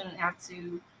 you shouldn't have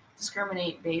to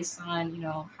discriminate based on,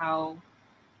 how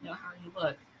you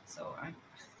look. So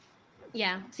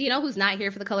Yeah. So who's not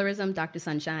here for the colorism? Dr.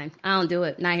 Sunshine. I don't do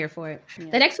it. Not here for it. Yeah.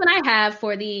 The next one I have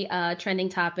for the trending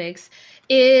topics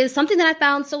is something that I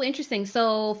found so interesting.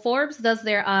 So Forbes does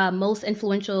their most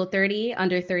influential 30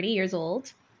 under 30 years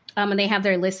old. And they have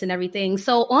their list and everything.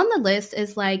 So on the list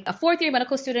is like a 4th-year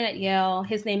medical student at Yale.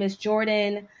 His name is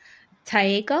Jordan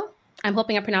Taeko. I'm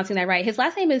hoping I'm pronouncing that right. His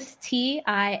last name is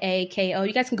Tiako.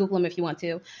 You guys can Google him if you want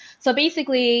to. So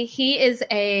basically, he is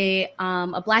a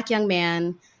Black young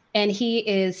man, and he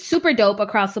is super dope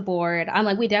across the board. I'm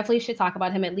like, we definitely should talk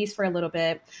about him at least for a little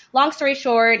bit. Long story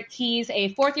short, he's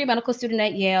a 4th-year medical student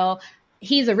at Yale.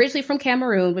 He's originally from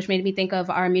Cameroon, which made me think of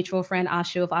our mutual friend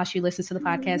Ashu. If Ashu listens to the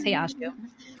podcast, hey Ashu.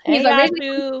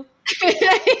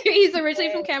 He's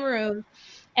originally from Cameroon.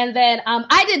 And then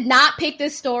I did not pick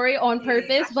this story on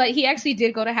purpose, but he actually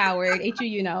did go to Howard,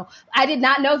 HU. I did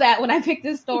not know that when I picked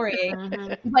this story.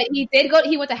 But he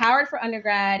went to Howard for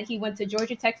undergrad. He went to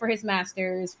Georgia Tech for his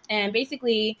master's. And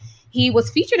basically, he was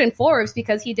featured in Forbes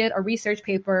because he did a research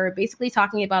paper basically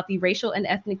talking about the racial and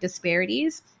ethnic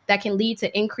disparities that can lead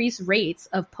to increased rates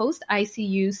of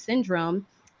post-ICU syndrome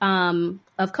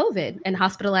of COVID and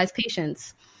hospitalized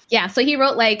patients. Yeah, so he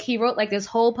wrote this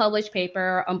whole published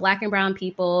paper on Black and brown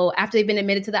people after they've been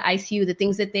admitted to the ICU, the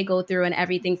things that they go through and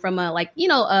everything from a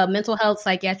mental health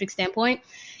psychiatric standpoint.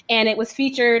 And it was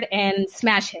featured and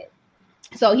smash hit.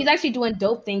 So he's actually doing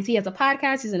dope things. He has a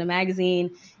podcast. He's in a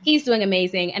magazine. He's doing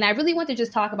amazing. And I really want to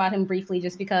just talk about him briefly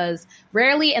just because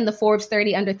rarely in the Forbes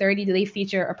 30 under 30 do they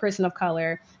feature a person of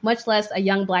color, much less a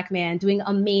young Black man doing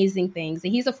amazing things.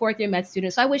 And he's a 4th-year med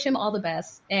student. So I wish him all the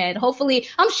best. And hopefully,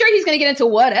 I'm sure he's going to get into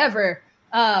whatever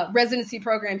residency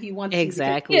program he wants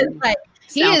exactly. to.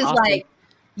 He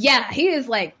is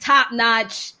like top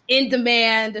notch, in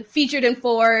demand, featured in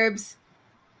Forbes.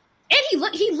 And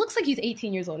he looks like he's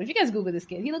 18 years old. If you guys Google this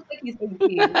kid, he looks like he's 18.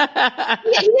 He has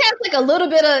like a little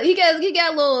bit of he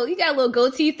got a little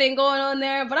goatee thing going on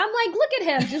there. But I'm like, look at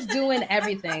him just doing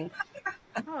everything.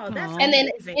 Oh, that's and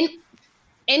amazing.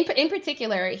 then in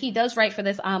particular, he does write for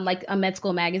this like a med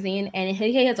school magazine, and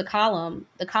he has a column.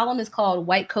 The column is called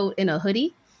 "White Coat in a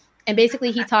Hoodie," and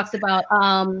basically he talks about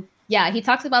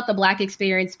the Black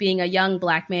experience being a young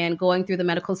Black man going through the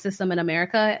medical system in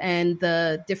America and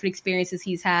the different experiences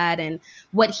he's had and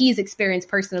what he's experienced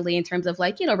personally in terms of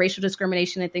racial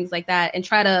discrimination and things like that, and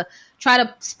try to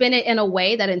spin it in a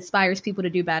way that inspires people to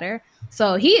do better.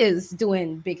 So he is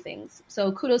doing big things.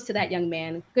 So kudos to that young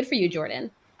man. Good for you, Jordan.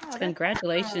 Oh,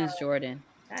 Congratulations, Jordan.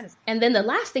 And then the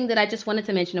last thing that I just wanted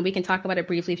to mention, and we can talk about it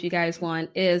briefly if you guys want,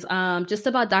 is just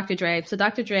about Dr. Dre. So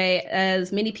Dr. Dre,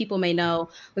 as many people may know,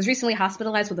 was recently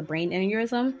hospitalized with a brain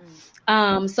aneurysm.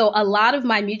 So a lot of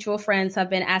my mutual friends have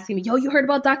been asking me, yo, you heard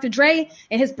about Dr. Dre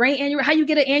and his brain aneurysm? How you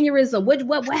get an aneurysm?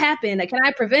 What happened? Like, can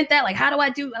I prevent that? Like, how do I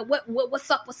do? What's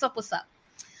up?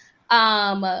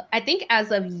 I think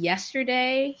as of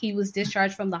yesterday, he was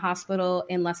discharged from the hospital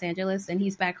in Los Angeles and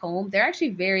he's back home. They're actually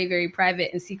very, very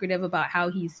private and secretive about how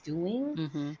he's doing.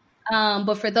 Mm-hmm.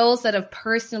 But for those that have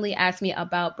personally asked me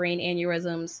about brain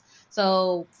aneurysms,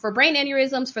 so for brain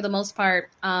aneurysms, for the most part,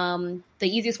 the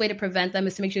easiest way to prevent them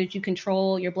is to make sure that you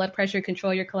control your blood pressure,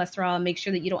 control your cholesterol, and make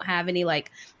sure that you don't have any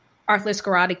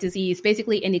atherosclerotic disease,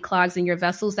 basically any clogs in your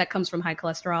vessels that comes from high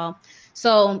cholesterol.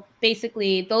 So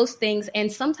basically those things,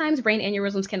 and sometimes brain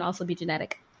aneurysms can also be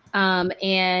genetic.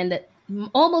 And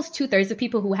almost 2/3 of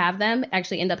people who have them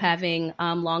actually end up having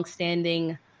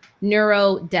longstanding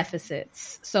neuro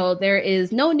deficits. So there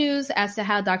is no news as to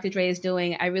how Dr. Dre is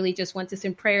doing. I really just want to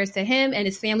send prayers to him and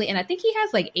his family. And I think he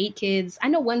has 8 kids. I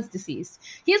know one's deceased.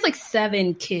 He has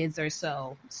 7 kids or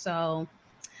so. So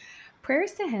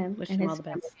prayers to him. Wish him all the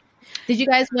best. Did you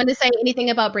guys want to say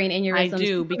anything about brain aneurysms? I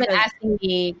do, because you've been asking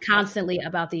me constantly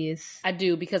about these. I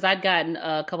do, because I'd gotten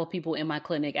a couple people in my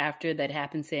clinic after that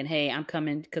happened saying, hey, I'm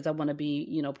coming because I want to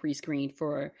be, pre-screened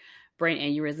for brain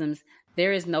aneurysms.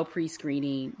 There is no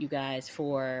pre-screening, you guys,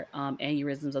 for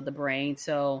aneurysms of the brain.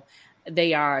 So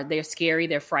they're scary.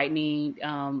 They're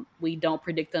frightening. We don't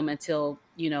predict them until,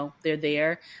 they're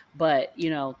there. But,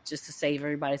 just to save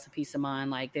everybody some peace of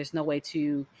mind, there's no way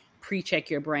to pre-check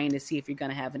your brain to see if you're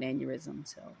going to have an aneurysm.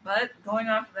 So, but going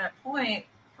off of that point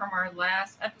from our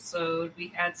last episode, we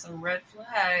had some red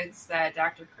flags that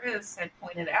Dr. Chris had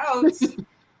pointed out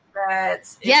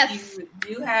that if you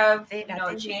do have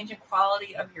a change in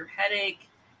quality of your headache,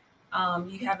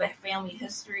 you have a family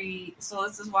history. So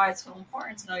this is why it's so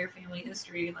important to know your family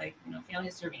history, family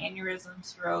history of aneurysms,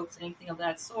 strokes, anything of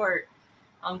that sort,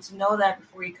 to know that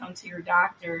before you come to your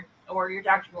doctor or your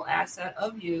doctor will ask that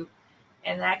of you.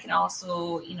 And that can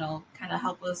also, kind of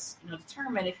help us,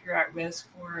 determine if you're at risk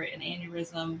for an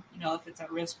aneurysm, if it's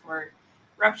at risk for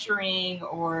rupturing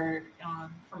or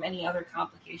from any other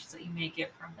complications that you may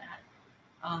get from that.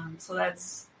 So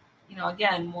that's,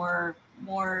 again, more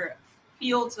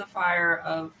fuel to the fire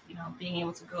of, being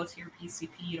able to go to your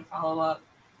PCP to follow up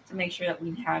to make sure that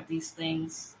we have these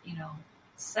things,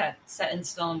 set in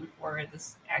stone before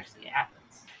this actually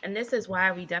happens. And this is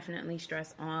why we definitely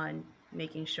stress on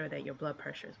making sure that your blood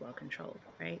pressure is well controlled,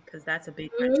 right? Because that's a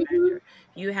big risk factor. If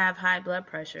you have high blood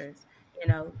pressures,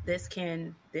 this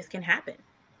can happen.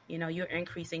 You're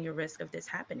increasing your risk of this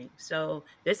happening. So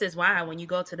this is why when you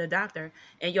go to the doctor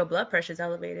and your blood pressure is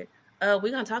elevated, we're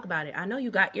going to talk about it. I know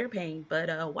you got ear pain,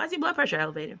 but why is your blood pressure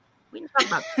elevated? We can talk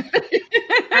about that.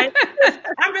 Right?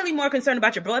 I'm really more concerned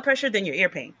about your blood pressure than your ear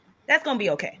pain. That's going to be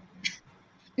okay.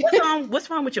 What's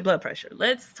wrong with your blood pressure?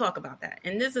 Let's talk about that.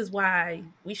 And this is why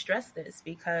we stress this,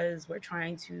 because we're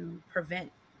trying to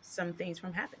prevent some things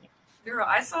from happening. Girl,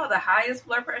 I saw the highest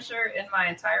blood pressure in my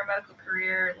entire medical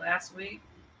career last week.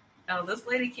 Now, this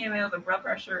lady came in with a blood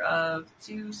pressure of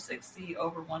 260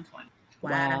 over 120.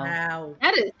 Wow.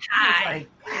 That is high.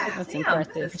 Like, That's damn,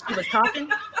 impressive. She was talking.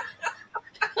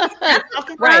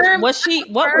 Right. What was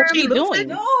she doing?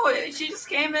 No, she just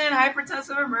came in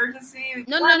hypertensive emergency.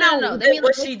 No.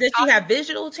 Did she have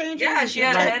visual changes? Yeah, she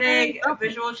had a headache, Okay.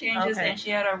 visual changes, Okay. and she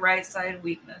had a right side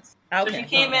weakness. Okay. So she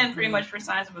came in pretty much for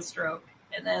signs of a stroke.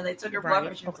 And then they took her blood Right.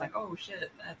 pressure. It's like, oh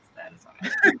shit, that is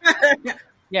high.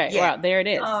 Yeah. Yeah. Well, there it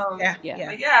is. Yeah.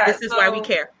 But yeah, This is why we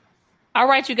care. All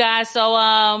right, you guys. So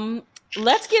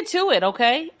let's get to it,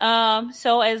 okay?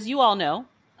 So as you all know,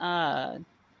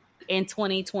 in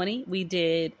 2020, we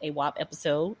did a WAP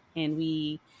episode and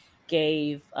we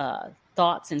gave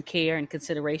thoughts and care and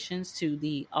considerations to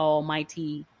the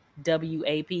almighty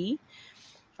WAP.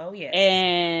 Oh, yes.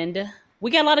 And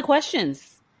we got a lot of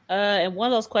questions. And one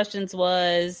of those questions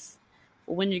was,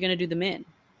 when you're going to do the men?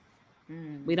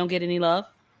 We don't get any love.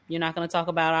 You're not going to talk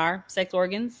about our sex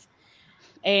organs.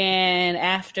 And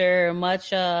after much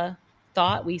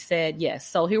thought, we said yes.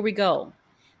 So here we go.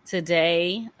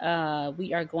 Today,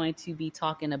 we are going to be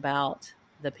talking about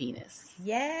the penis.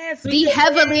 Yes. The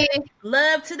heavily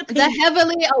love to the penis. The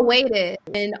heavily awaited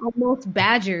and almost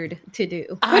badgered to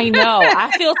do. I know.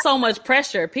 I feel so much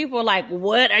pressure. People are like,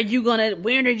 when are you going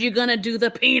to do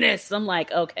the penis? I'm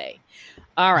like, okay.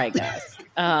 All right, guys.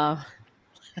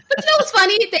 But what's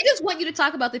funny? They just want you to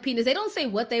talk about the penis. They don't say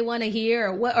what they want to hear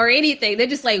or what or anything. They're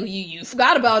just like, you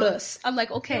forgot about us. I'm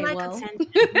like, okay, We well.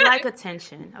 we like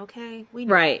attention, okay? We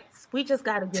know Right. this. We just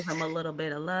got to give them a little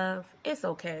bit of love. It's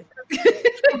okay.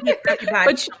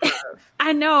 But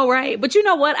I know, right? But you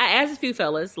know what? I asked a few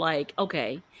fellas, like,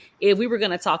 okay, if we were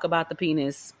going to talk about the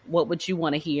penis, what would you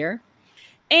want to hear?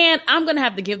 And I'm going to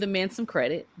have to give the men some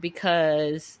credit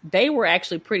because they were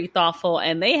actually pretty thoughtful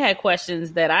and they had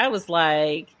questions that I was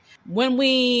like, when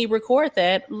we record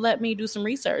that, let me do some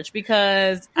research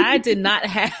because I did not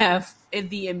have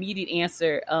the immediate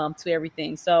answer to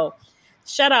everything. So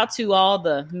shout out to all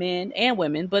the men and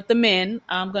women, but the men,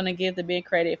 I'm going to give the men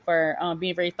credit for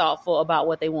being very thoughtful about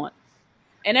what they want.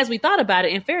 And as we thought about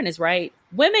it, in fairness, right,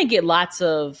 women get lots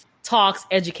of talks,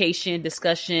 education,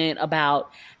 discussion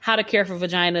about how to care for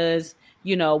vaginas,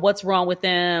 you know, what's wrong with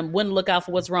them, when to look out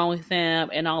for what's wrong with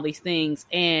them, and all these things.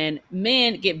 And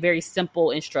men get very simple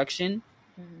instruction.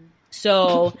 Mm-hmm.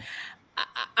 So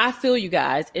I feel you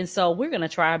guys. And so we're going to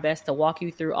try our best to walk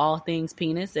you through all things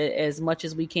penis as much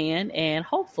as we can. And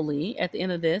hopefully at the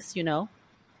end of this, you know,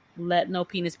 let no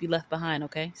penis be left behind.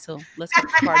 Okay. So let's get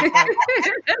started.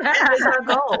 That is our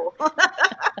goal.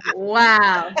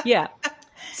 Wow. Yeah.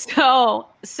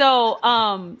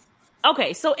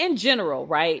 Okay. So in general,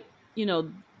 right, you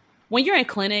know, when you're in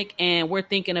clinic and we're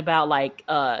thinking about like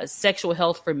sexual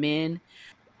health for men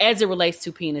as it relates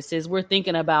to penises, we're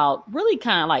thinking about really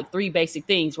kind of like three basic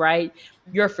things, right?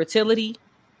 Your fertility,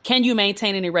 can you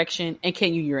maintain an erection, and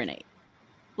can you urinate?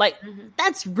 Like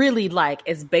that's really like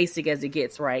as basic as it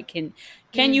gets, right? Can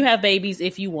you have babies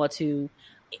if you want to?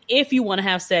 If you want to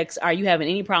have sex, are you having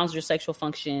any problems with your sexual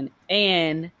function?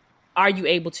 And are you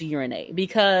able to urinate?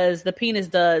 Because the penis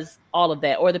does all of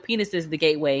that, or the penis is the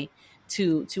gateway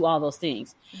to all those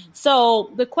things.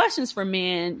 So the questions for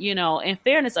men, you know, in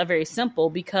fairness, are very simple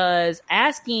because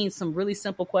asking some really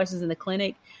simple questions in the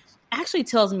clinic actually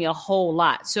tells me a whole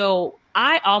lot. So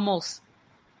I almost,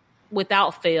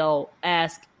 without fail,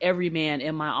 ask every man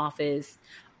in my office,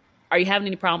 are you having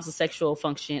any problems with sexual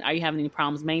function? Are you having any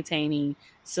problems maintaining,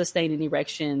 sustaining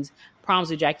erections,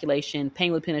 problems with ejaculation,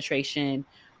 pain with penetration,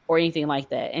 or anything like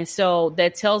that? And so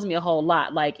that tells me a whole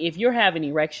lot. Like if you're having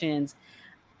erections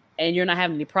and you're not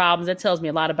having any problems, that tells me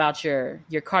a lot about your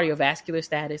cardiovascular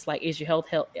status. Like, is your health,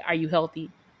 are you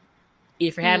healthy?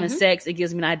 If you're having sex, it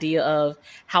gives me an idea of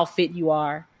how fit you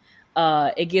are.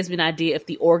 It gives me an idea if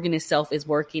the organ itself is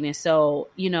working. And so,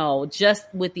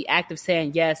 just with the act of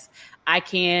saying, yes, I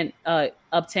can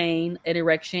obtain an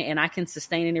erection and I can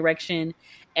sustain an erection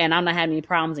and I'm not having any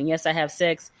problems. And yes, I have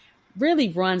sex, really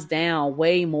runs down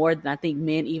way more than I think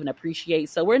men even appreciate.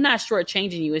 So we're not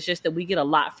shortchanging you. It's just that we get a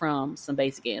lot from some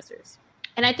basic answers.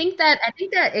 And I think that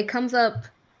it comes up,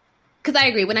 because I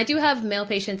agree. When I do have male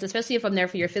patients, especially if I'm there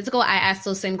for your physical, I ask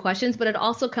those same questions, but it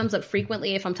also comes up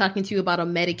frequently if I'm talking to you about a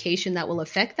medication that will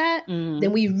affect that,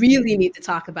 then we really need to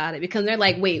talk about it, because they're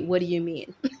like, wait, what do you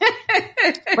mean?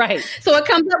 Right. So it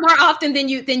comes up more often than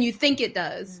you think it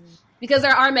does. Because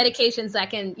there are medications that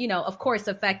can, of course,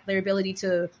 affect their ability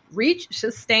to reach,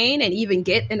 sustain, and even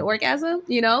get an orgasm,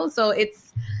 So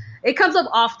it comes up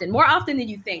often, more often than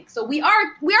you think. So we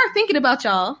are thinking about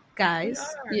y'all, guys,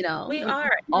 We are.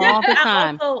 All the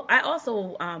time. I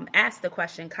also ask the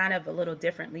question kind of a little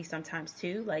differently sometimes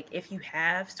too. Like, if you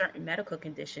have certain medical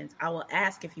conditions, I will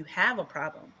ask if you have a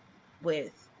problem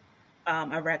with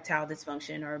erectile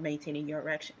dysfunction or maintaining your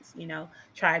erections,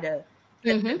 try to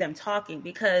get them talking,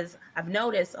 because I've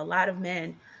noticed a lot of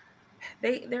men,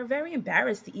 they're very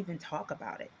embarrassed to even talk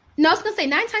about it. No, I was going to say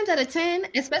 9 times out of 10,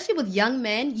 especially with young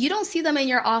men, you don't see them in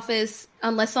your office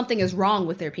unless something is wrong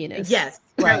with their penis. Yes.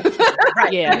 Right.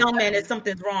 Right. Yeah. Young men, if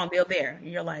something's wrong, they're there.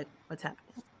 And you're like, what's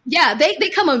happening? Yeah, they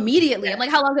come immediately. I'm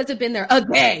like, how long has it been there? A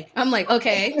day. I'm like,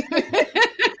 okay.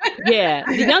 Yeah,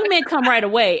 the young men come right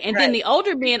away, and then the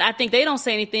older men, I think they don't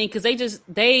say anything because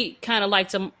they kind of like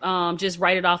to just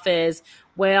write it off as,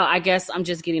 well, I guess I'm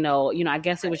just getting old. I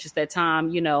guess it was just that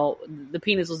time. The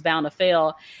penis was bound to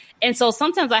fail, and so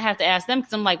sometimes I have to ask them,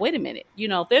 because I'm like, wait a minute,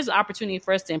 if there's an opportunity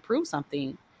for us to improve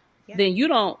something, then you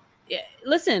don't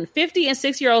listen. 50 and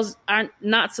 60-year-olds are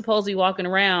not supposed to be walking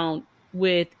around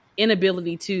with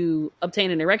inability to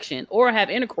obtain an erection or have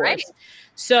intercourse. Right.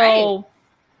 So.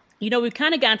 We've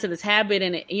kind of gotten to this habit,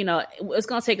 and it's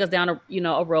going to take us down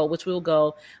a road, which we'll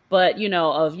go, but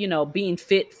of being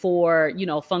fit for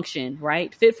function,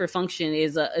 right? Fit for function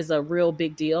is a real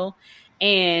big deal,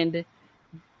 and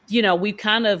we've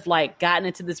kind of like gotten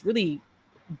into this really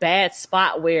bad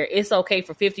spot where it's okay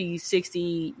for 50,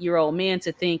 60-year-old men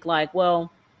to think like,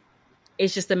 well,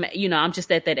 it's just I'm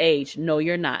just at that age. No,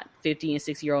 you're not. 50 and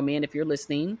 60-year-old men, if you're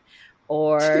listening.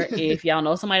 Or if y'all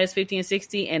know somebody that's 50 and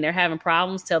 60 and they're having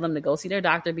problems, tell them to go see their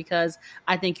doctor, because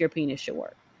I think your penis should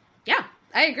work. Yeah,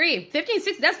 I agree. 50 and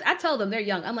 60, I tell them they're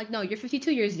young. I'm like, no, you're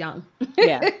 52 years young.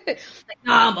 Yeah. Like,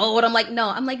 no, I'm old. I'm like,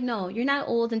 no, you're not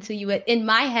old until in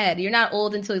my head, you're not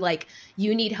old until like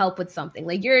you need help with something.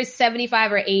 Like, you're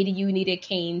 75 or 80, you need a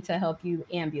cane to help you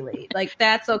ambulate. Like,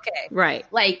 that's okay. Right.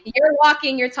 Like, you're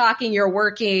walking, you're talking, you're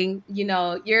working,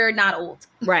 you're not old.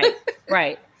 Right.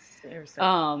 Right. Seriously.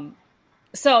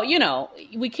 So,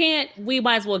 we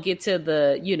might as well get to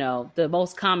the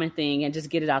most common thing and just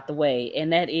get it out the way.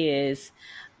 And that is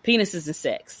penises and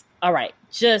sex. All right.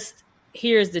 Just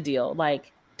here's the deal.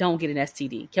 Like, don't get an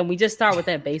STD. Can we just start with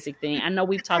that basic thing? I know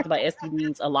we've talked about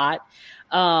STDs a lot,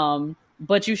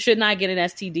 but you should not get an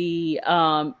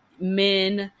STD.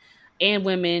 Men and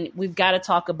women, we've got to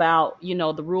talk about,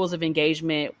 the rules of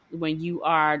engagement when you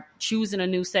are choosing a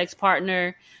new sex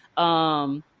partner.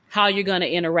 How you're going to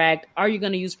interact. Are you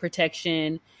going to use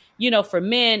protection? For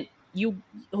men,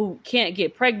 who can't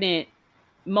get pregnant,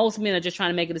 most men are just trying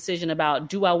to make a decision about,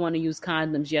 do I want to use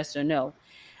condoms? Yes or no.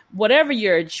 Whatever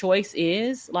your choice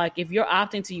is, like if you're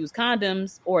opting to use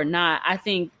condoms or not, I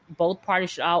think both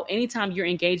parties should anytime you're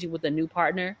engaging with a new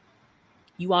partner,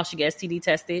 you all should get STD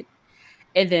tested.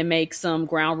 And then make some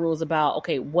ground rules about,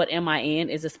 okay, what am I in?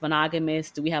 Is this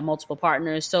monogamous? Do we have multiple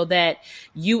partners? So that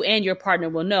you and your partner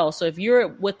will know. So if you're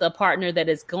with a partner that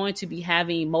is going to be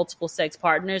having multiple sex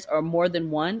partners or more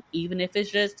than one, even if it's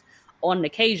just on an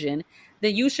occasion,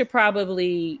 then you should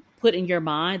probably put in your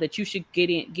mind that you should get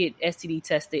STD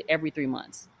tested every 3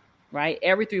 months. Right?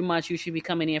 Every 3 months, you should be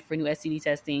coming in for new STD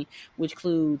testing, which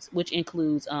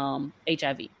includes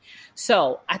HIV.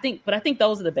 So I think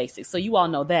those are the basics. So you all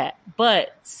know that.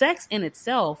 But sex in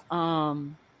itself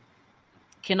can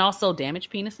also damage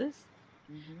penises.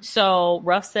 Mm-hmm. So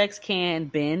rough sex can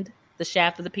bend the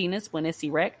shaft of the penis when it's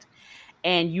erect,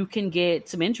 and you can get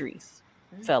some injuries,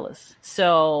 fellas.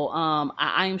 So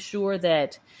I am sure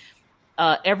that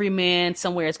every man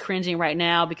somewhere is cringing right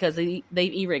now because they've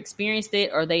either experienced it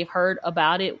or they've heard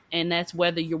about it. And that's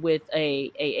whether you're with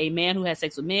a man who has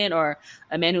sex with men or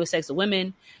a man who has sex with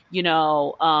women.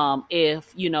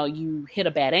 If, you hit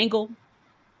a bad angle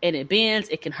and it bends,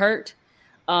 it can hurt.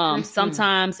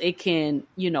 Sometimes it can,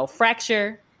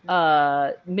 fracture.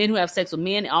 Men who have sex with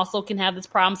men also can have this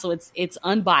problem. So it's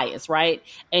unbiased, right?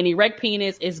 An erect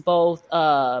penis is both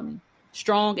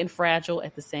strong and fragile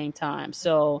at the same time.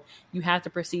 So you have to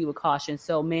proceed with caution.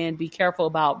 So men, be careful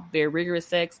about very rigorous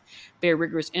sex, very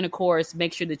rigorous intercourse.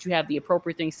 Make sure that you have the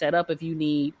appropriate things set up. If you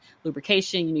need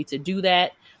lubrication, you need to do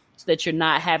that so that you're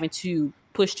not having to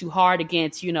push too hard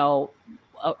against,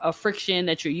 a friction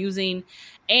that you're using.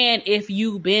 And if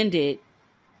you bend it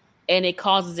and it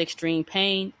causes extreme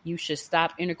pain, you should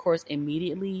stop intercourse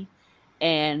immediately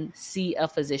and see a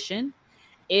physician.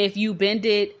 If you bend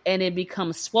it and it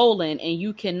becomes swollen and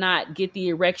you cannot get the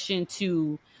erection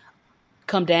to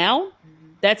come down,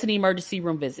 that's an emergency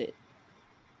room visit.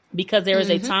 Because there is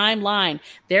a timeline.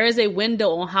 There is a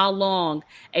window on how long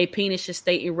a penis should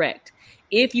stay erect.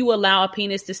 If you allow a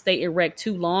penis to stay erect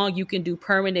too long, you can do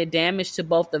permanent damage to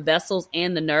both the vessels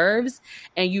and the nerves,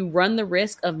 and you run the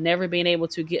risk of never being able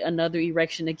to get another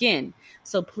erection again.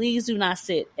 So please do not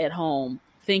sit at home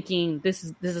thinking this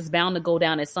is bound to go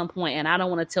down at some point, and I don't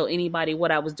want to tell anybody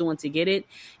what I was doing to get it.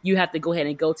 You have to go ahead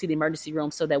and go to the emergency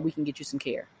room so that we can get you some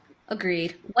care.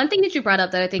 Agreed. One thing that you brought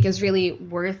up that I think is really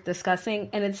worth discussing,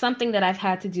 and it's something that I've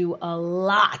had to do a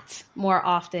lot more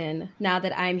often now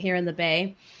that I'm here in the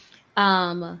Bay,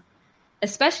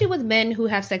 especially with men who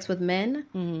have sex with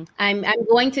men. I'm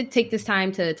going to take this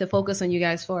time to focus on you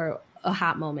guys for a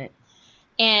hot moment.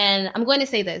 And I'm going to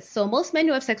say this. So most men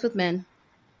who have sex with men,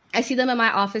 I see them in my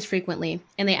office frequently,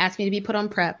 and they ask me to be put on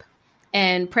PrEP.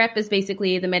 And PrEP is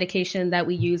basically the medication that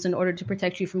we use in order to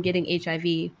protect you from getting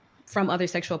HIV from other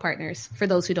sexual partners, for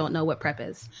those who don't know what PrEP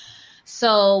is.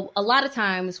 So a lot of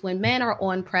times when men are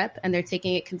on PrEP and they're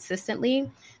taking it consistently,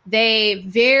 they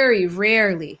very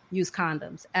rarely use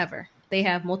condoms, ever. They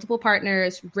have multiple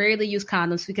partners, rarely use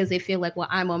condoms because they feel like, well,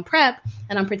 I'm on PrEP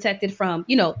and I'm protected from,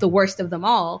 the worst of them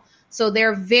all. So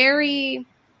they're very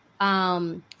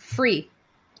free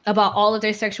about all of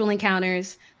their sexual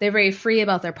encounters. They're very free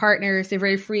about their partners. They're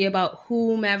very free about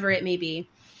whomever it may be.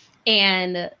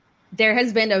 And there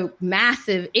has been a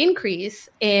massive increase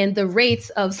in the rates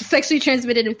of sexually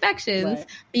transmitted infections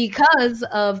because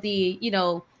of the,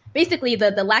 basically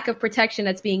the lack of protection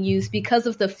that's being used because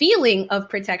of the feeling of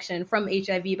protection from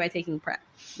HIV by taking PrEP.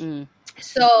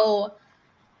 So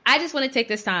I just want to take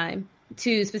this time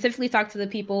to specifically talk to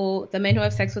the men who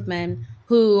have sex with men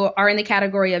who are in the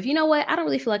category of, I don't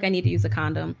really feel like I need to use a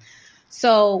condom.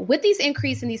 So with these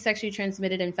increase in these sexually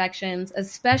transmitted infections,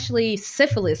 especially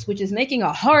syphilis, which is making a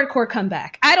hardcore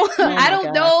comeback. I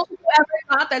don't know whoever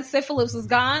thought that syphilis was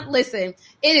gone. Listen,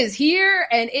 it is here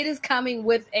and it is coming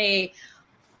with a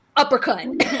uppercut,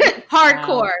 hardcore.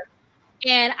 Wow.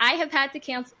 And I have had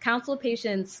to counsel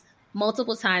patients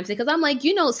multiple times because I'm like,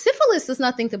 syphilis is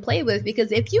nothing to play with, because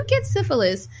if you get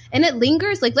syphilis and it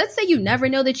lingers, like let's say you never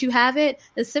know that you have it,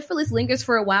 the syphilis lingers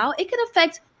for a while, it can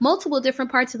affect multiple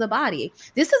different parts of the body.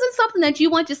 This isn't something that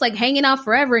you want just like hanging out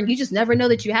forever and you just never know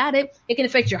that you had it. It can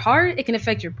affect your heart. It can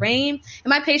affect your brain. And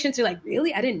my patients are like,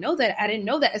 really? I didn't know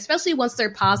that. Especially once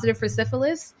they're positive for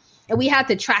syphilis and we have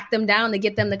to track them down to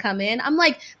get them to come in. I'm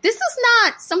like, this is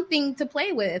not something to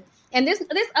play with. And there's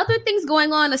other things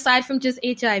going on aside from just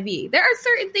HIV. There are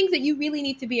certain things that you really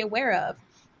need to be aware of.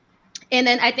 And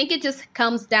then I think it just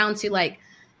comes down to like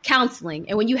counseling.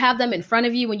 And when you have them in front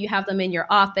of you, when you have them in your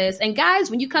office, and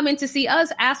guys, when you come in to see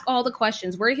us, ask all the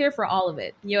questions. We're here for all of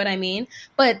it. You know what I mean?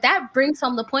 But that brings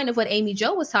home the point of what Amy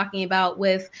Jo was talking about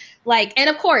with like, and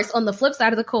of course, on the flip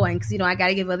side of the coin, because, I got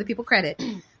to give other people credit.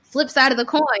 Flip side of the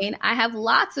coin, I have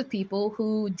lots of people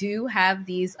who do have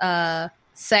these,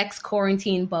 sex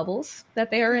quarantine bubbles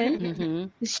that they are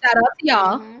in. Shout out to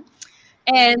y'all.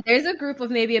 And there's a group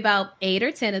of maybe about 8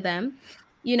 or 10 of them,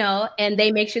 and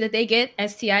they make sure that they get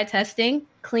STI testing,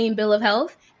 clean bill of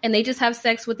health, and they just have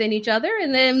sex within each other,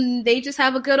 and then they just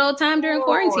have a good old time during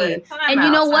quarantine. And you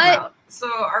know what? So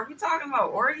are we talking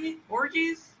about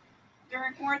orgies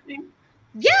during quarantine?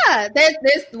 Yeah, there's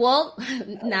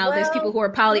people who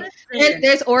are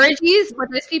there's orgies, but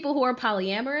there's people who are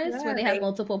polyamorous where they have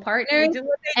multiple partners,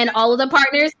 and all of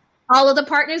the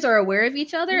partners are aware of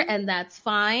each other, and that's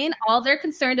fine. All they're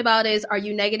concerned about is, are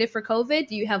you negative for COVID?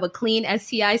 Do you have a clean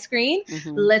STI screen?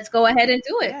 Let's go ahead and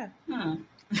do it.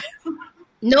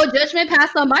 No judgment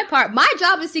passed on my part. My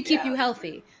job is to keep you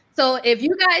healthy. So if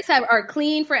you guys are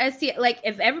clean for STI, like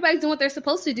if everybody's doing what they're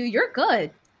supposed to do, you're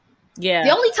good. Yeah. The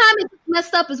only time it's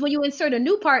messed up is when you insert a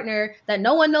new partner that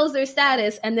no one knows their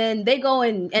status, and then they go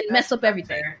and mess up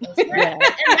everything.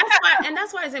 And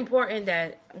that's why it's important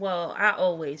that, I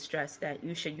always stress that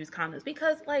you should use condoms,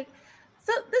 because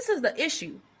so this is the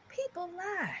issue. People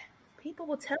lie. People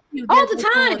will tell you all the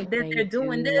time that they're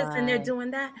doing this and they're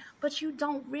doing that, but you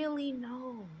don't really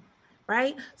know,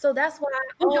 right? So that's why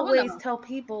I always tell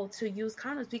people to use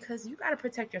condoms, because you got to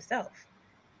protect yourself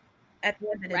at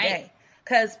the end of the day.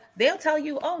 Because they'll tell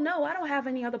you, oh, no, I don't have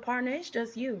any other partner. It's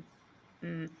just you.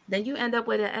 Then you end up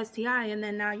with an STI, and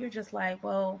then now you're just like,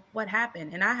 well, what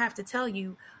happened? And I have to tell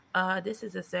you, this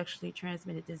is a sexually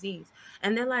transmitted disease.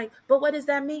 And they're like, but what does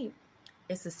that mean?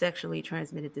 It's a sexually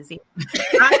transmitted disease.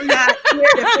 I'm not here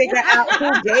to figure out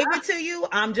who gave it to you.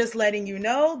 I'm just letting you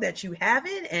know that you have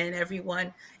it, and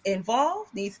everyone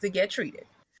involved needs to get treated.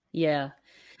 Yeah.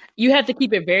 You have to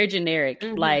keep it very generic.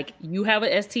 Like, you have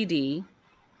an STD.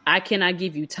 I cannot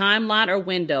give you timeline or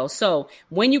window. So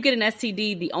when you get an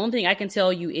STD, the only thing I can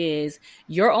tell you is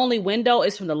your only window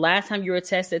is from the last time you were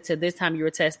tested to this time you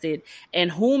were tested.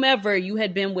 And whomever you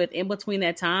had been with in between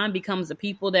that time becomes the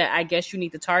people that I guess you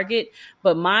need to target.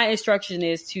 But my instruction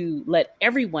is to let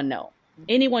everyone know.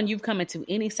 Anyone you've come into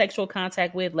any sexual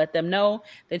contact with, let them know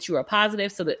that you are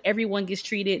positive so that everyone gets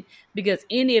treated. Because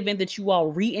in the event that you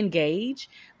all re-engage,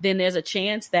 then there's a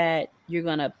chance that you're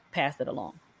going to pass it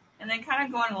along. And then kind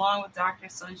of going along with Dr.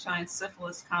 Sunshine's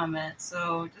syphilis comment.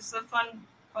 So just a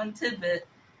fun tidbit.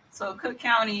 So Cook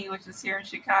County, which is here in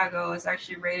Chicago, is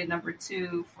actually rated number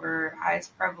 2 for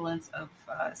highest prevalence of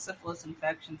syphilis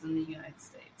infections in the United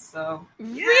States. So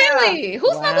really,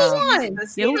 who's number 1?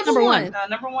 Who's number 1?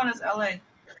 Number 1 is LA.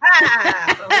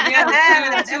 So we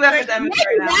have two epidemics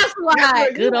right now. That's why.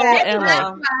 Good old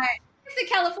LA. In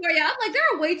California, I'm like, there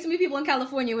are way too many people in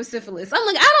California with syphilis. I'm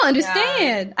like, I don't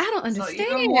understand. I don't understand.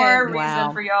 So even more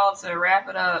reason for y'all to wrap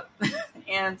it up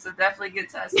and to definitely get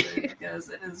tested, because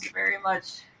it is very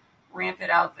much rampant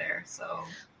out there. So,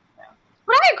 yeah.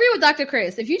 But I agree with Dr.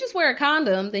 Chris. If you just wear a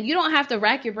condom, then you don't have to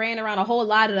rack your brain around a whole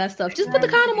lot of that stuff. Just put the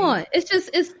condom on. It's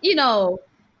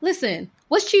listen.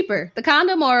 What's cheaper, the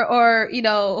condom or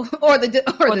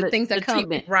the things that come?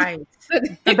 Treatment. Right.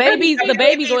 the babies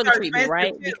or the treatment,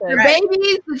 right? The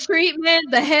babies, the treatment,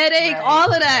 the headache,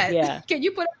 all of that. Yeah. Can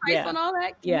you put a price on all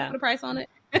that? Can you put a price on it?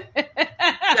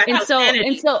 and so,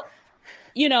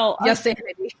 your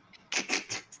sanity.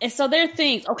 And so there are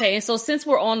things. Okay, and so since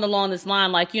we're along this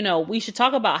line, like, we should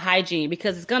talk about hygiene,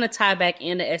 because it's going to tie back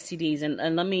into STDs.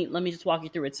 And let me just walk you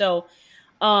through it. So,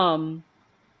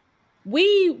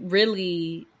 we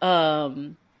really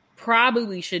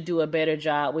probably should do a better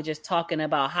job with just talking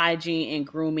about hygiene and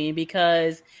grooming,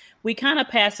 because we kind of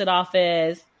pass it off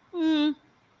as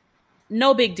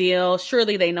no big deal.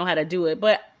 Surely they know how to do it,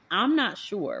 but I'm not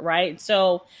sure, right?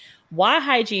 So why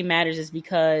hygiene matters is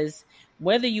because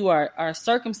whether you are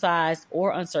circumcised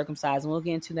or uncircumcised, and we'll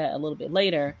get into that a little bit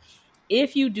later,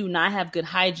 if you do not have good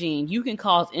hygiene, you can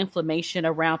cause inflammation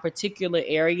around particular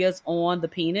areas on the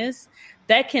penis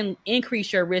that can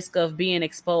increase your risk of being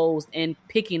exposed and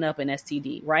picking up an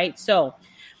STD, right? So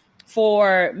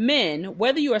for men,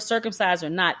 whether you are circumcised or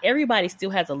not, everybody still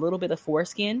has a little bit of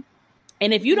foreskin.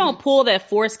 And if you don't pull that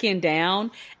foreskin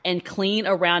down and clean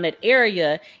around that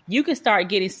area, you can start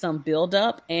getting some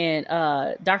buildup. And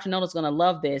Dr. Nona's going to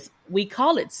love this. We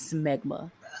call it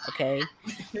smegma. Okay.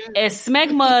 As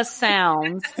smegma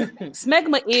sounds,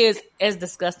 smegma is as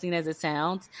disgusting as it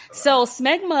sounds. So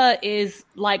smegma is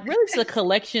like really just a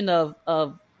collection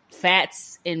of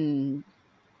fats and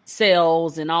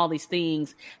cells and all these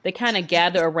things that kind of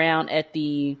gather around at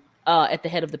the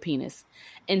head of the penis.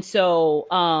 And so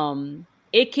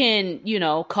it can,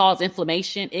 cause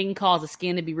inflammation. It can cause the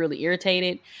skin to be really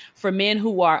irritated. For men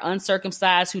who are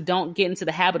uncircumcised, who don't get into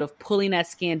the habit of pulling that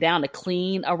skin down to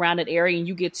clean around that area, and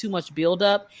you get too much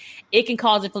buildup, it can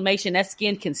cause inflammation. That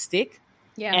skin can stick.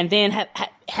 Yeah. And then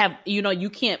have you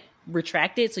can't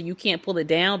retract it, so you can't pull it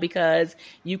down because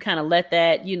you kind of let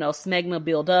that, smegma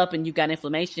build up, and you got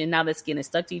inflammation. Now the skin is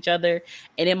stuck to each other,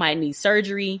 and it might need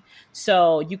surgery.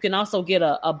 So you can also get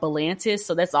a balantis.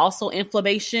 So that's also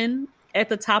inflammation at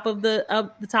the top of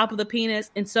the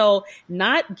penis. And so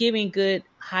not giving good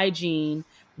hygiene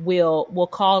will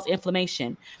cause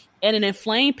inflammation. And an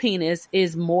inflamed penis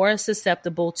is more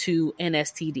susceptible to an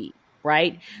STD,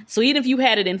 right? So even if you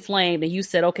had it inflamed and you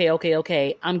said,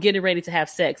 okay, I'm getting ready to have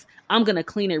sex, I'm going to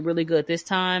clean it really good this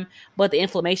time, but the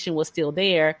inflammation was still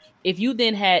there. If you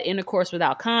then had intercourse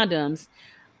without condoms,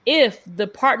 if the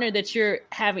partner that you're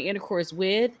having intercourse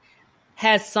with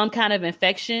has some kind of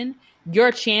infection,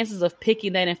 your chances of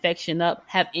picking that infection up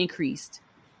have increased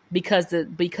because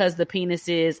the penis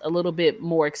is a little bit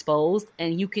more exposed,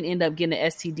 and you can end up getting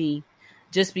an STD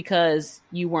just because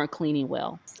you weren't cleaning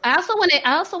well. I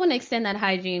also want to extend that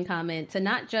hygiene comment to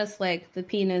not just like the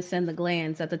penis and the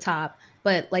glands at the top,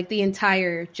 but like the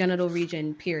entire genital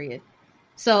region, period.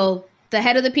 So the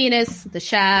head of the penis, the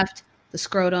shaft, the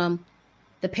scrotum,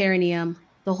 the perineum,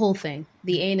 the whole thing,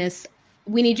 the anus.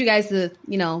 We need you guys to,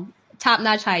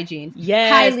 top-notch hygiene.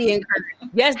 Yes. Highly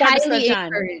encouraged. Yes, Dr. Highly Sunshine.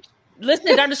 encouraged.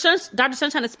 Listen, Dr.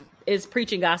 Sunshine is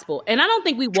preaching gospel. And I don't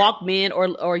think we walk men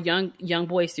or young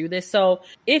boys through this. So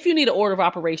if you need an order of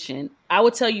operation, I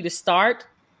would tell you to start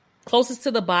closest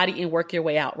to the body and work your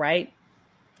way out, right?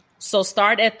 So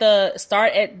start at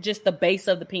just the base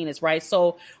of the penis, right?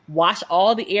 So wash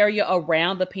all the area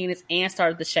around the penis and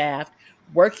start at the shaft.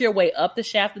 Work your way up the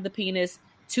shaft of the penis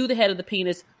to the head of the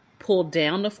penis. Pull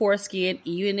down the foreskin.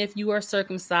 Even if you are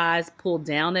circumcised, pull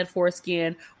down that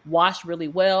foreskin. Wash really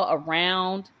well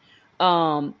around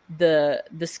the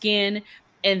skin.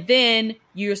 And then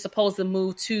you're supposed to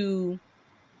move to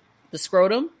the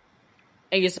scrotum.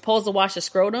 And you're supposed to wash the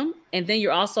scrotum. And then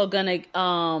you're also going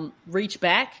to reach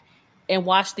back and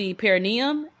wash the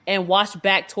perineum and wash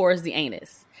back towards the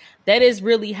anus. That is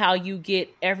really how you get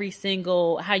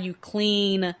how you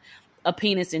clean a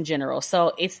penis in general.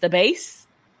 So it's the base.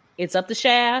 It's up the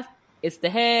shaft, it's the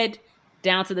head,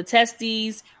 down to the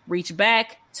testes, reach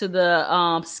back to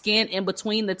the skin in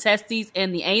between the testes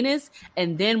and the anus,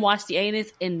 and then wash the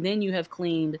anus, and then you have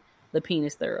cleaned the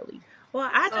penis thoroughly. Well,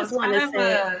 I just want to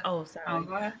say, sorry.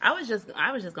 Go ahead. I was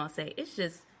just gonna say, it's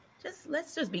just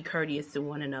let's just be courteous to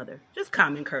one another. Just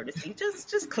common courtesy.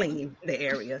 Just clean the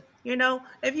area.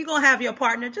 If you're gonna have your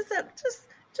partner,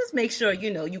 just make sure,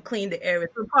 you clean the area.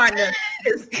 So the partner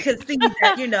can see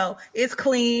that, it's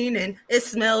clean and it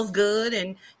smells good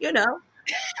and, get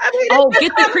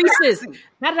the creases.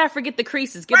 How did I forget the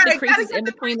creases? Get the creases in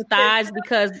between the thighs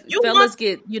because fellas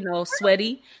get,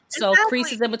 sweaty. So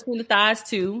creases in between the thighs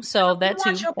too. So that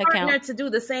too, your that partner counts. to do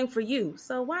the same for you.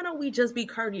 So why don't we just be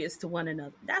courteous to one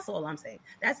another? That's all I'm saying.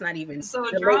 That's not even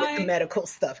related to medical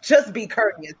stuff. Just be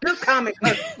courteous. Just common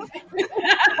courtesy.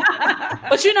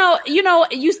 But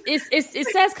it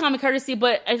says common courtesy,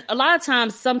 but a lot of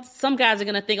times some guys are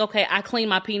gonna think, okay, I clean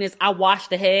my penis, I wash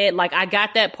the head, like I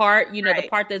got that part, the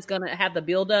part that's gonna have the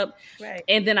buildup, right?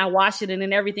 And then I wash it, and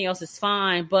then everything else is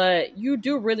fine. But you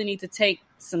do really need to take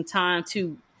some time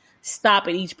to stop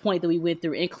at each point that we went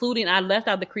through, including I left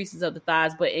out the creases of the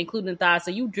thighs, but including the thighs.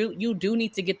 So you do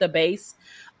need to get the base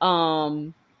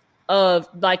of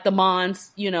like the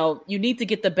mons, you need to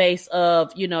get the base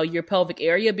of, your pelvic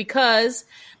area because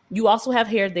you also have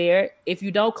hair there. If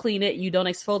you don't clean it, you don't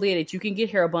exfoliate it, you can get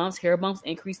hair bumps. Hair bumps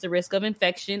increase the risk of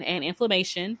infection and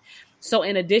inflammation. So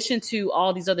in addition to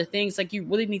all these other things, like you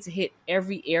really need to hit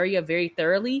every area very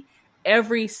thoroughly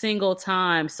every single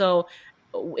time. So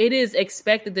it is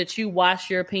expected that you wash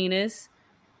your penis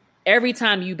every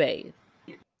time you bathe.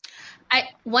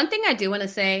 One thing I do want to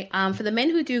say, for the men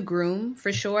who do groom,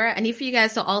 for sure, I need for you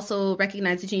guys to also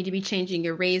recognize that you need to be changing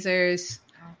your razors,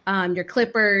 your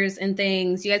clippers and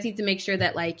things. You guys need to make sure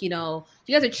that, you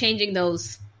guys are changing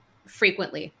those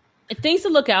frequently. Things to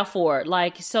look out for.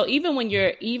 So even when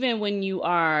you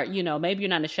are, maybe you're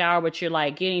not in the shower, but you're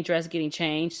like getting dressed, getting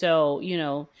changed. So,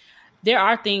 there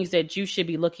are things that you should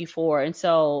be looking for. And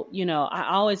so, I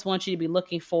always want you to be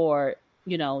looking for,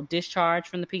 discharge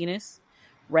from the penis,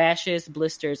 rashes,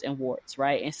 blisters, and warts,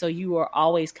 right? And so you are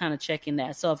always kind of checking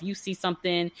that. So if you see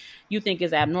something you think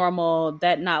is abnormal,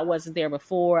 that wasn't there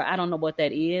before, I don't know what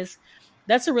that is,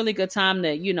 that's a really good time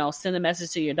to, send a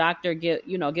message to your doctor,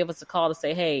 give us a call to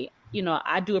say, hey,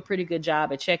 I do a pretty good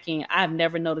job at checking. I've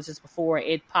never noticed this before.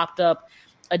 It popped up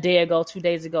a day ago, 2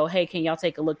 days ago. Hey, can y'all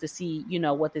take a look to see,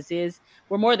 what this is?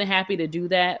 We're more than happy to do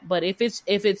that. But if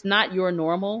it's not your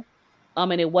normal,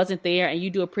 and it wasn't there and you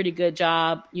do a pretty good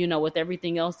job, with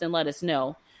everything else, then let us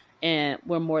know. And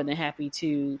we're more than happy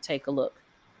to take a look.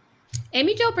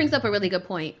 Amy Jo brings up a really good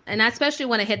point. And I especially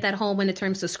want to hit that home when it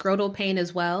comes to scrotal pain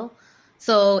as well.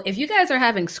 So if you guys are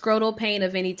having scrotal pain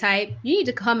of any type, you need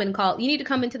to come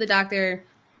into the doctor,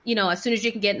 as soon as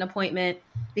you can get an appointment,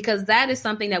 because that is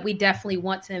something that we definitely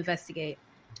want to investigate.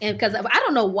 And because I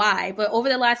don't know why, but over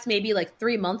the last maybe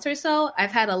 3 months or so, I've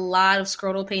had a lot of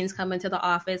scrotal pains come into the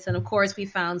office. And of course, we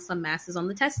found some masses on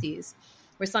the testes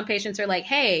where some patients are like,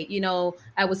 hey,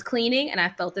 I was cleaning and I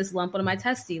felt this lump on my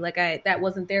testy. That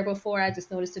wasn't there before. I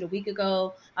just noticed it a week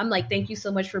ago. I'm like, thank you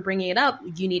so much for bringing it up.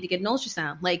 You need to get an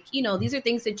ultrasound. These are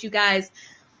things that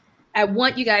I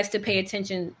want you guys to pay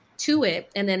attention to it.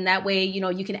 And then that way,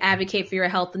 you can advocate for your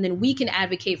health, and then we can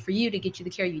advocate for you to get you the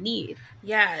care you need.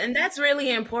 Yeah. And that's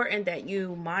really important that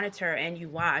you monitor and you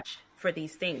watch for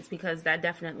these things, because that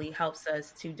definitely helps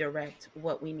us to direct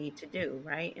what we need to do.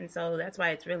 Right. And so that's why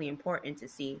it's really important to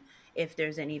see if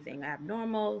there's anything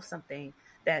abnormal, something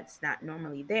that's not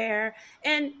normally there.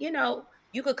 And,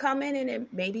 you could come in and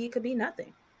maybe it could be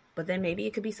nothing, but then maybe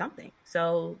it could be something.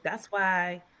 So that's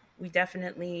why you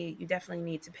definitely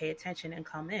need to pay attention and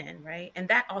come in, right? And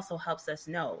that also helps us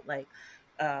know, like,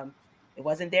 it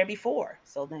wasn't there before.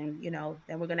 So then,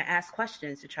 then we're going to ask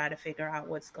questions to try to figure out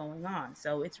what's going on.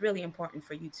 So it's really important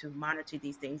for you to monitor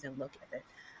these things and look at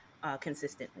it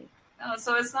consistently. Oh,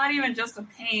 so it's not even just a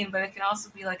pain, but it can also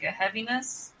be like a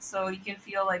heaviness. So you can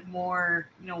feel like more,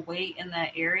 weight in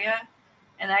that area.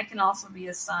 And that can also be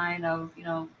a sign of,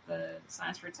 the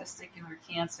signs for testicular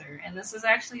cancer. And this is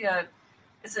actually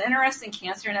it's an interesting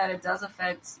cancer in that it does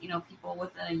affect, people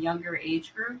within a younger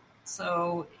age group.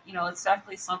 So, it's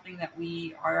definitely something that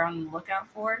we are on the lookout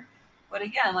for. But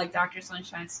again, like Dr.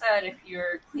 Sunshine said, if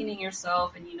you're cleaning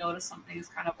yourself and you notice something is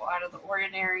kind of out of the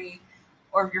ordinary,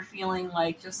 or if you're feeling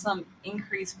like just some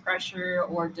increased pressure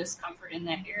or discomfort in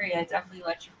that area, definitely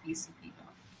let your PCP know.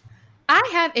 I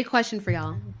have a question for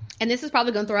y'all. And this is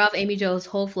probably going to throw off Amy Jo's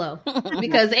whole flow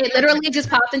because it literally just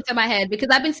popped into my head because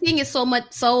I've been seeing it so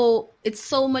much. So it's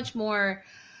so much more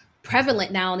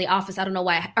prevalent now in the office. I don't know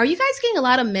why. Are you guys getting a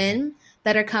lot of men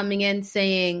that are coming in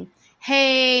saying,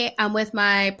 hey, I'm with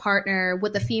my partner,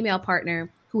 with a female partner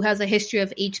who has a history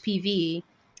of HPV,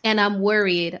 and I'm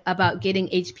worried about getting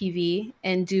HPV,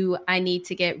 and do I need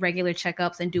to get regular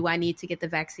checkups, and do I need to get the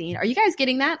vaccine? Are you guys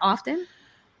getting that often?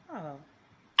 Oh,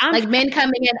 like men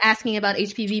coming in asking about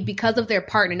HPV because of their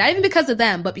partner, not even because of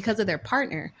them, but because of their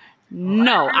partner.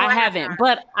 No, I haven't.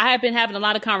 But I have been having a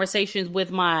lot of conversations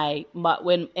with my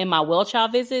in my well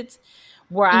child visits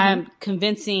where I'm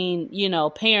convincing,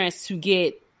 parents to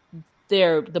get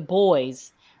the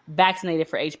boys vaccinated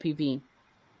for HPV.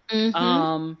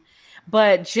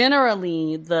 But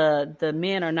generally the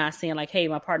men are not saying like, hey,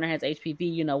 my partner has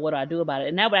HPV, what do I do about it?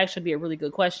 And that would actually be a really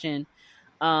good question.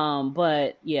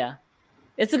 But yeah.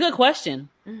 It's a good question.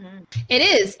 It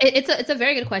is. It's a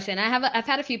very good question. I've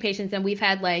had a few patients and we've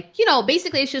had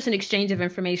basically it's just an exchange of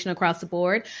information across the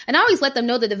board. And I always let them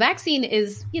know that the vaccine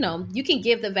is, you can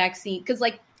give the vaccine because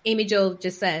like Amy Jo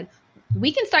just said,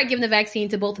 we can start giving the vaccine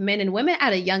to both men and women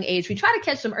at a young age. We try to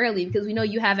catch them early because we know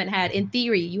you haven't had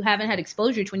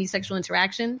exposure to any sexual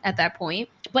interaction at that point.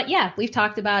 But yeah, we've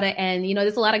talked about it. And,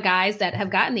 there's a lot of guys that have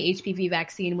gotten the HPV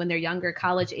vaccine when they're younger,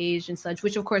 college age and such,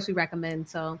 which of course we recommend.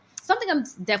 So something I'm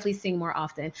definitely seeing more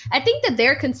often. I think that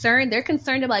they're concerned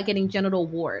about getting genital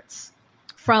warts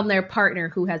from their partner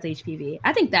who has HPV.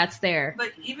 I think that's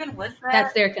But even with that,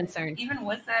 that's their concern. Even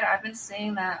with that, I've been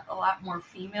seeing that a lot more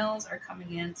females are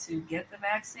coming in to get the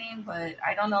vaccine, but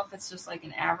I don't know if it's just like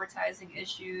an advertising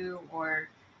issue or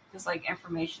just like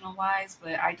informational wise,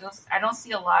 but I don't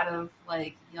see a lot of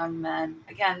like young men.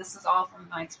 Again, this is all from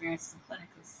my experiences in clinic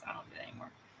because I don't do it anymore.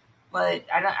 But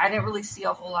I didn't really see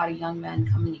a whole lot of young men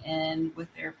coming in with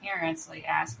their parents, like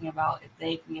asking about if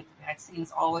they can get the vaccine.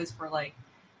 It's always for like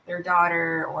their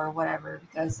daughter or whatever,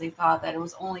 because they thought that it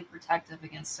was only protective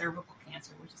against cervical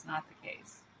cancer, which is not the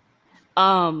case.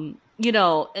 So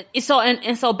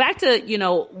back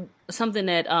to, something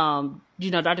that,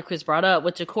 Dr. Chris brought up,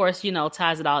 which of course,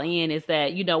 ties it all in, is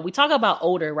that, we talk about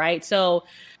older, right? So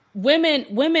women,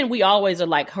 we always are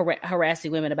like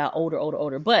harassing women about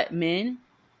older, but men,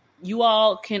 you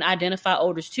all can identify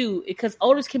odors too, because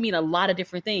odors can mean a lot of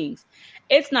different things.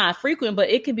 It's not frequent, but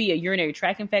it could be a urinary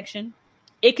tract infection.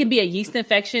 It can be a yeast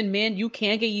infection. Men, you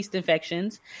can get yeast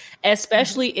infections,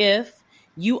 especially if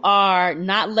you are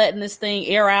not letting this thing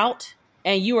air out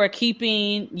and you are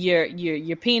keeping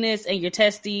your penis and your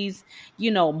testes,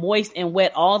 moist and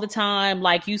wet all the time.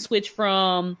 Like you switch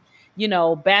from,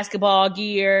 basketball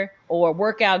gear or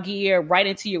workout gear right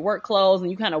into your work clothes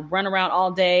and you kind of run around all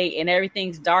day and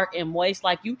everything's dark and moist.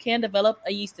 Like you can develop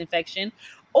a yeast infection.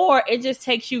 Or it just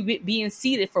takes you being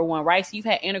seated for one, right? So you've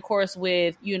had intercourse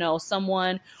with,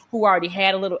 someone who already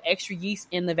had a little extra yeast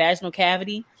in the vaginal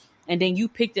cavity, and then you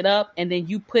picked it up and then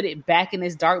you put it back in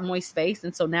this dark, moist space.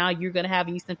 And so now you're going to have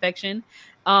a yeast infection.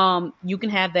 You can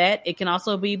have that. It can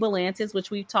also be Balantis,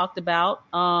 which we've talked about.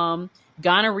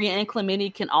 Gonorrhea and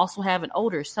chlamydia can also have an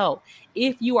odor. So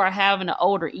if you are having an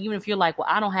odor, even if you're like, well,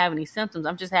 I don't have any symptoms,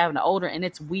 I'm just having an odor and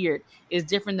it's weird, it's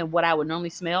different than what I would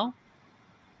normally smell,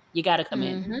 you got to come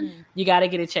in. You got to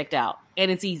get it checked out. And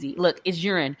it's easy. Look, it's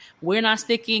urine. We're not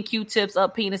sticking Q-tips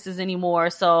up penises anymore.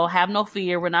 So have no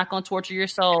fear. We're not going to torture your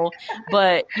soul.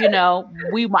 But,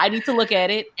 we might need to look at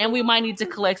it and we might need to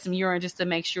collect some urine just to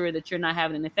make sure that you're not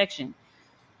having an infection.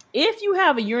 If you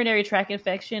have a urinary tract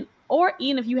infection or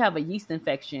even if you have a yeast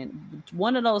infection,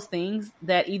 one of those things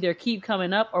that either keep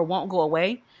coming up or won't go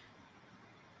away,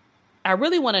 I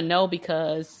really want to know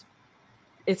because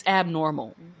it's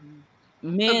abnormal.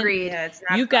 Men, agreed. Yeah,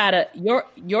 you gotta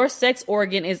your sex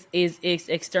organ is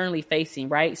externally facing,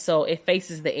 right? So it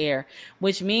faces the air,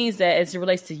 which means that as it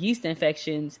relates to yeast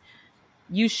infections,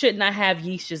 you should not have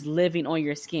yeast just living on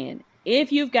your skin.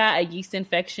 If you've got a yeast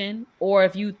infection, or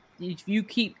if you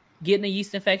keep getting a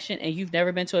yeast infection and you've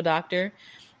never been to a doctor,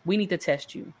 we need to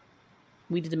test you.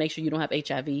 We need to make sure you don't have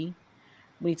HIV.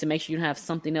 We need to make sure you don't have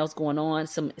something else going on,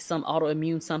 some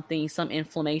autoimmune something, some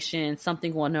inflammation,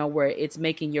 something going on where it's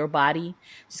making your body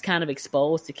just kind of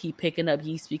exposed to keep picking up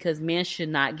yeast, because men should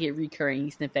not get recurring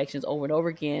yeast infections over and over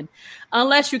again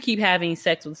unless you keep having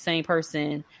sex with the same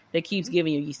person that keeps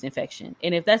giving you a yeast infection.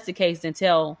 And if that's the case, then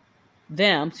tell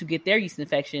them to get their yeast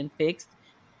infection fixed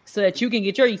so that you can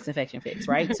get your yeast infection fixed,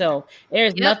 right? So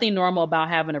there's nothing normal about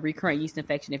having a recurrent yeast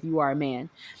infection if you are a man.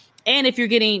 And if you're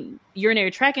getting urinary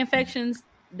tract infections,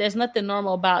 there's nothing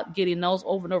normal about getting those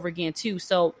over and over again too.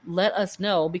 So let us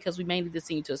know, because we may need to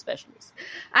send you to a specialist.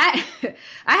 I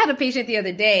had a patient the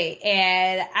other day,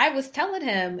 and I was telling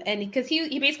him, and because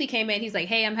he basically came in, he's like,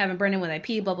 hey, I'm having burning when I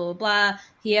pee, blah, blah, blah, blah.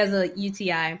 He has a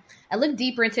UTI. I looked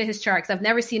deeper into his chart because I've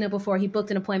never seen it before. He booked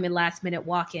an appointment last minute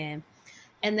walk-in.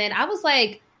 And then I was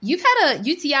like, you've had a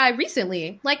UTI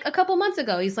recently, like a couple months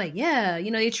ago. He's like, yeah,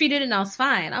 you treated it and I was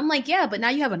fine. I'm like, yeah, but now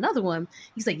you have another one.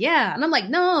 He's like, yeah. And I'm like,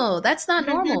 no, that's not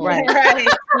normal. Right.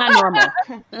 It's not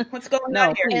normal. What's going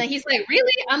on here? And he's like,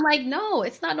 really? I'm like, no,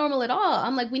 it's not normal at all.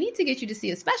 I'm like, we need to get you to see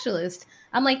a specialist.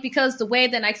 I'm like, because the way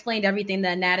that I explained everything,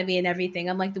 the anatomy and everything,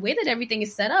 I'm like, the way that everything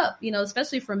is set up,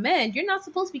 especially for men, you're not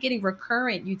supposed to be getting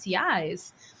recurrent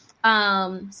UTIs.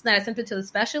 So then I sent it to the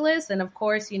specialist, and of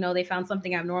course, they found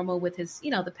something abnormal with his,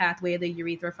 the pathway of the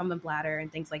urethra from the bladder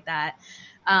and things like that,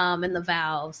 and the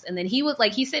valves. And then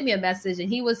he sent me a message, and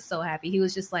he was so happy. He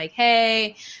was just like,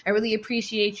 hey, I really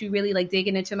appreciate you really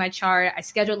digging into my chart. I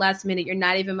scheduled last minute. You're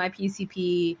not even my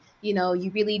PCP.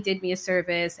 You really did me a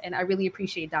service, and I really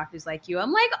appreciate doctors like you.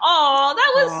 I'm like, oh,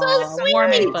 that was so sweet.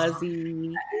 Warm and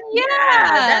fuzzy. Yeah.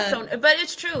 That's so, but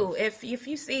it's true. If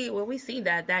you see, we see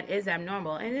that is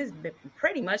abnormal, and it's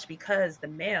pretty much because the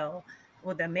male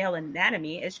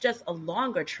anatomy is just a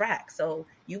longer tract. So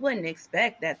you wouldn't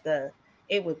expect that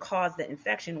it would cause the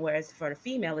infection, whereas for the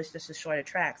female, it's just a shorter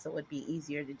tract. So it would be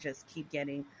easier to just keep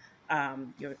getting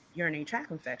your urinary tract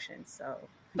infections. So.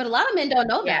 But a lot of men don't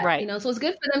know that, right? So it's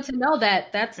good for them to know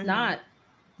that that's not.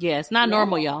 Yeah, it's not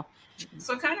normal, y'all.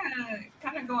 So kind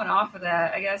of going off of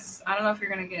that, I guess, I don't know if you're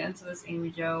going to get into this, Amy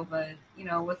Jo, but,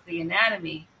 with the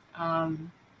anatomy,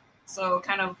 so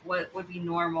kind of what would be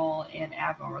normal and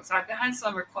abnormal. So I've gotten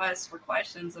some requests for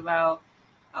questions about,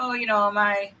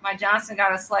 my Johnson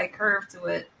got a slight curve to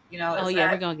it, Oh,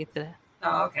 yeah, we're going to get to that.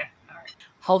 Oh, okay. All right.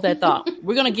 Hold that thought.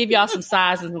 We're going to give y'all some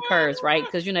sizes and curves, right?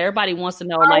 Because, everybody wants to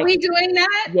know, Are we doing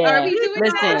that? Yeah. Are we doing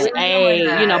Listen,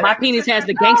 hey, my penis has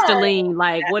the gangster lean.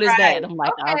 Like, what is that? I'm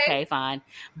like, okay, fine.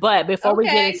 But before we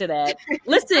get into that,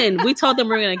 listen, we told them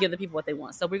we're going to give the people what they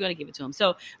want. So we're going to give it to them.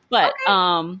 So, but,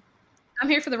 I'm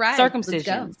here for the ride.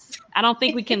 Circumcisions. I don't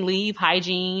think we can leave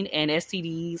hygiene and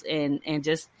STDs and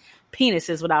just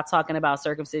penises without talking about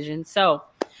circumcision. So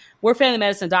we're family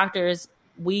medicine doctors.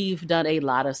 We've done a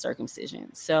lot of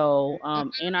circumcision. So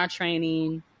in our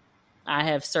training, I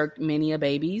have circed many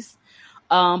babies.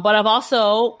 But I've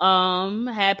also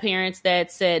had parents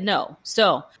that said no.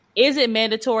 So is it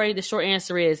mandatory? The short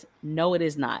answer is no, it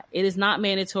is not. It is not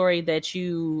mandatory that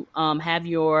you have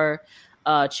your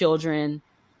children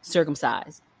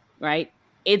circumcised, right?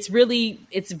 It's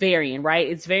varying, right?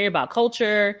 It's varying about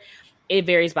culture. It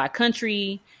varies by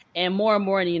country. And more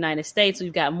in the United States,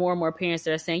 we've got more and more parents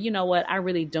that are saying, you know what, I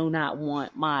really do not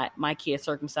want my kid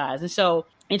circumcised. And so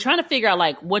in trying to figure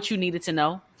out what you needed to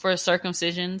know for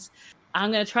circumcisions,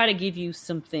 I'm going to try to give you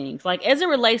some things. As it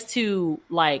relates to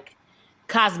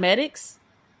cosmetics,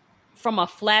 from a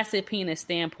flaccid penis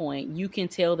standpoint, you can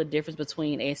tell the difference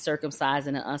between a circumcised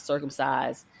and an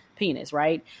uncircumcised penis,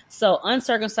 right? So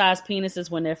uncircumcised penises,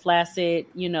 when they're flaccid,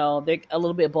 they're a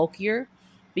little bit bulkier,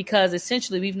 because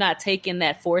essentially we've not taken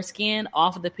that foreskin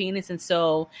off of the penis. And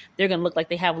so they're going to look like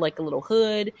they have a little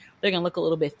hood. They're going to look a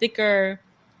little bit thicker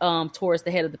towards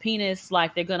the head of the penis.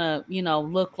 They're going to,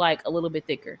 look like a little bit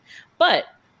thicker. But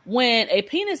when a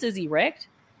penis is erect,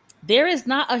 there is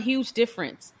not a huge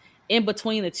difference in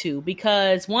between the two,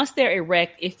 because once they're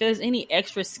erect, if there's any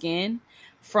extra skin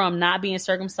from not being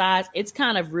circumcised, it's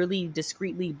kind of really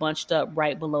discreetly bunched up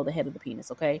right below the head of the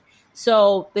penis. Okay.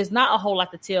 So there's not a whole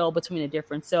lot to tell between the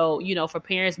difference. So, for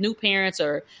parents, new parents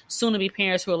or soon to be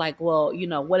parents who are like, well,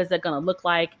 what is that going to look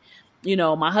like?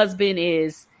 My husband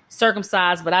is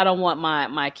circumcised, but I don't want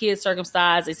my kid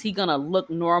circumcised. Is he going to look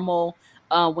normal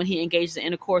when he engages in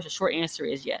intercourse? The short answer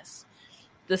is yes.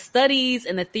 The studies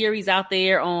and the theories out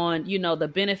there on,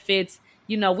 the benefits,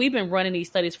 we've been running these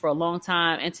studies for a long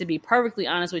time. And to be perfectly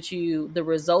honest with you, the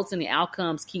results and the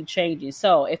outcomes keep changing.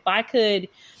 So if I could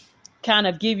kind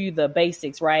of give you the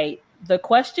basics, right? The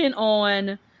question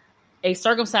on a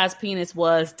circumcised penis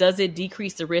was, does it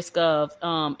decrease the risk of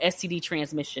STD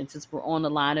transmission, since we're on the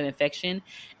line of infection?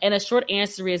 And a short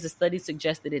answer is the study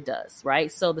suggests that it does,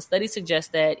 right? So the study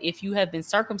suggests that if you have been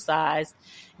circumcised,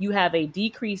 you have a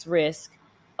decreased risk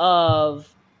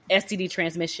of STD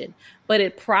transmission. But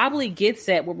it probably gets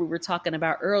at what we were talking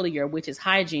about earlier, which is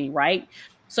hygiene, right?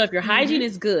 So if your hygiene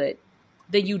is good,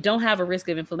 then you don't have a risk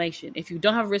of inflammation. If you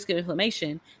don't have a risk of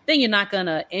inflammation, then you're not going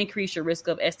to increase your risk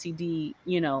of STD,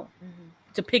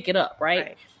 to pick it up,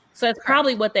 right? So that's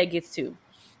probably what that gets to.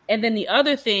 And then the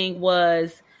other thing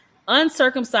was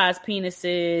uncircumcised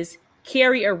penises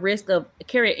carry an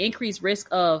increased risk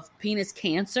of penis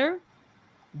cancer.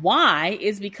 Why?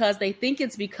 Is because they think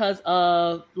it's because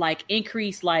of like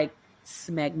increased like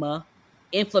smegma,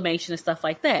 inflammation and stuff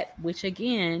like that, which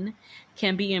again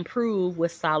can be improved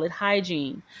with solid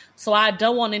hygiene. So I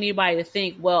don't want anybody to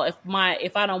think, well, if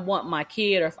I don't want my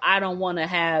kid, or if I don't want to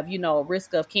have,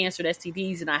 risk of cancer and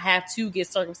STDs, and I have to get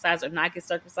circumcised or not get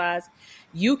circumcised,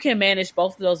 you can manage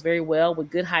both of those very well with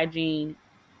good hygiene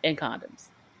and condoms.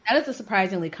 That is a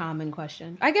surprisingly common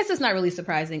question. I guess it's not really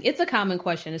surprising. It's a common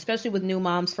question, especially with new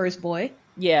moms, first boy.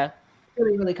 Yeah.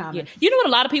 Really, really common. Yeah. You know what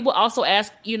a lot of people also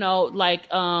ask,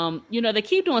 they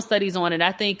keep doing studies on it.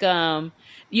 I think, does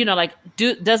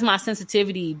my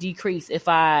sensitivity decrease if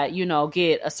I,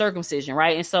 get a circumcision,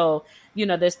 right? And so,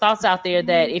 there's thoughts out there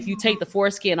that if you take the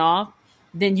foreskin off,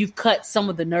 then you've cut some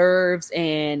of the nerves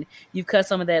and you've cut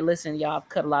some of that. Listen, y'all, I've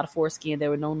cut a lot of foreskin. There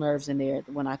were no nerves in there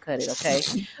when I cut it, okay?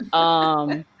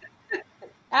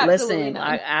 Listen,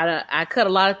 I cut a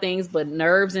lot of things, but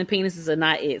nerves and penises are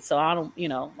not it. So I don't,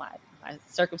 my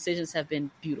circumcisions have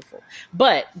been beautiful,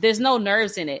 but there's no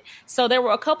nerves in it. So there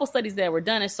were a couple studies that were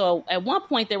done. And so at one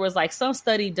point there was like some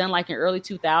study done like in early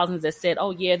 2000s that said,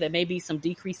 oh yeah, there may be some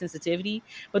decreased sensitivity,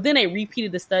 but then they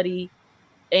repeated the study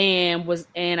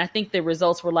and I think the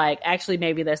results were like, actually,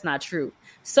 maybe that's not true.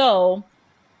 So,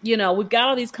 we've got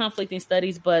all these conflicting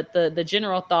studies, but the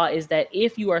general thought is that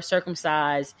if you are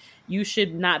circumcised, you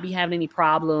should not be having any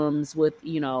problems with,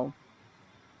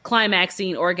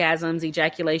 climaxing, orgasms,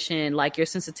 ejaculation. Like your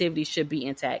sensitivity should be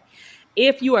intact.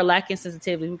 If you are lacking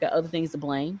sensitivity, we've got other things to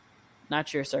blame,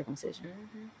 not your circumcision.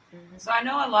 So I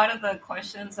know a lot of the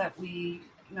questions that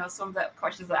some of the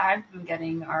questions that I've been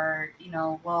getting are,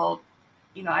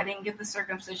 I didn't get the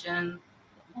circumcision,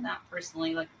 well, not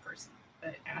personally, like the person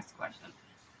that asked the question.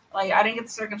 Like, I didn't get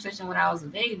the circumcision when I was a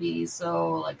baby,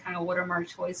 so, like, kind of what are my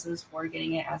choices for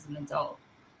getting it as an adult?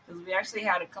 Because we actually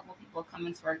had a couple people come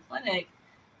into our clinic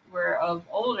who were of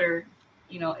older,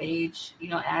 age,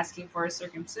 asking for a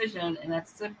circumcision, and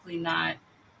that's typically not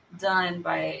done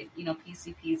by,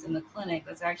 PCPs in the clinic.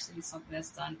 That's actually something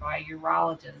that's done by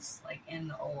urologists, like, in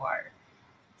the OR.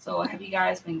 So have you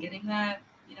guys been getting that?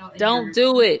 Don't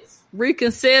do it.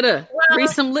 Reconsider. Read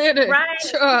some literature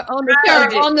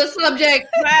on the subject.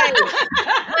 Right.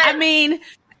 I mean,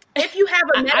 if you have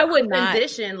a medical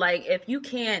condition, like if you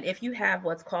have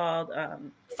what's called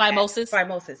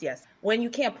phimosis, yes. When you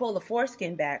can't pull the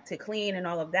foreskin back to clean and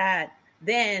all of that,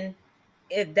 then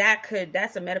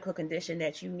that's a medical condition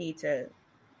that you need to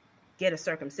get a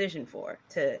circumcision for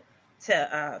to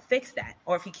fix that,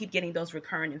 or if you keep getting those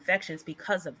recurrent infections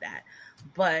because of that.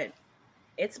 But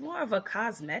it's more of a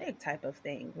cosmetic type of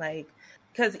thing. Like,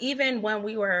 because even when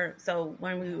we were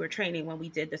training, when we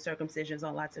did the circumcisions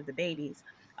on lots of the babies,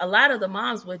 a lot of the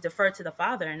moms would defer to the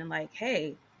father and like,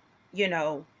 hey,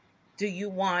 do you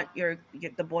want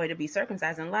the boy to be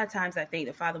circumcised? And a lot of times I think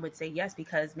the father would say yes,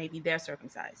 because maybe they're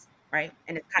circumcised, right?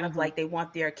 And it's kind of like they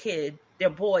want their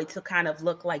boy to kind of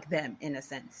look like them in a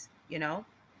sense,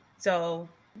 So,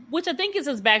 which I think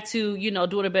is back to,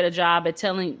 doing a better job at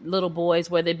telling little boys,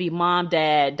 whether it be mom,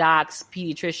 dad, docs,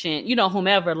 pediatrician,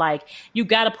 whomever, like, you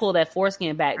got to pull that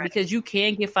foreskin back, right? Because you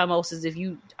can get phimosis if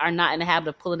you are not in the habit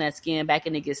of pulling that skin back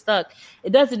and it gets stuck.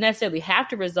 It doesn't necessarily have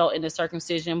to result in a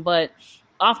circumcision, but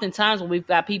oftentimes when we've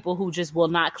got people who just will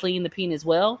not clean the penis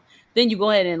well, then you go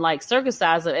ahead and like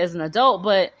circumcise it as an adult.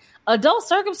 But adult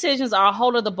circumcisions are a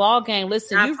whole other ball game.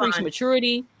 Listen, you've reached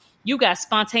maturity. You got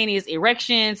spontaneous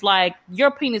erections, like your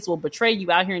penis will betray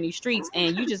you out here in these streets,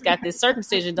 and you just got this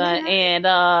circumcision done, and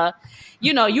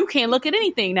you can't look at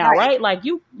anything now, right? Like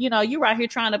you're out here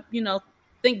trying to,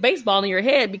 think baseball in your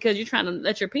head because you're trying to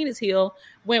let your penis heal,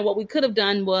 when what we could have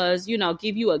done was,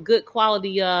 give you a good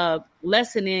quality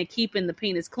lesson in keeping the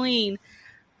penis clean.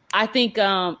 I think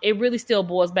it really still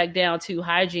boils back down to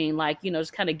hygiene, like,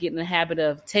 just kind of getting in the habit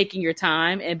of taking your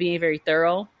time and being very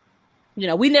thorough.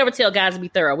 We never tell guys to be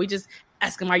thorough. We just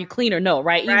ask them, are you clean or no?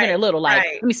 Right. Even a little, like,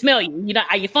 right. let me smell you. You know,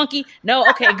 are you funky? No.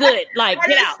 Okay, good. Like, That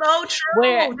get is out. so true.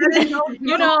 Where, That is so true.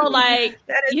 you know, like,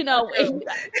 That is you know, so true.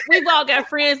 we've all got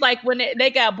friends, like when they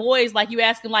got boys, like you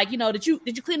ask them, like, you know, did you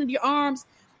clean your arms?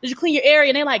 Did you clean your area?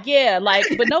 And they're like, yeah, like,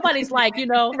 but nobody's like, you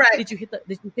know, Right. did you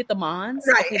hit the mons?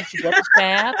 Right. Okay, did you rub the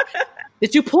scab?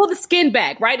 Did you pull the skin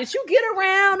back? Right? Did you get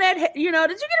around that? You know,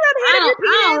 did you get around the head of your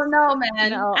I penis? don't know,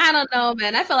 man. No. I don't know,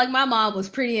 man. I felt like my mom was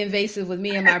pretty invasive with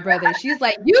me and my brother. She's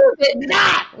like, "You did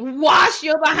not wash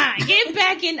your behind. Get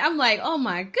back in." I'm like, "Oh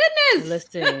my goodness!"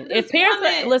 Listen, if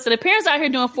parents out here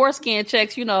doing foreskin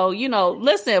checks, you know,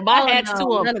 listen, my hats to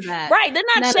them. None of that. Right? They're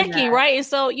not None of checking, that. right? And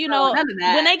so, you know, none of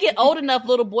that. when they get old enough,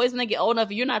 little boys, when they get old enough,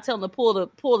 you're not telling them to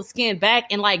pull the skin back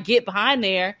and like get behind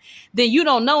there, then you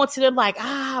don't know until they're like,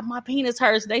 my penis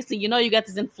hurts. Next thing you know, you got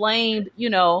this inflamed, you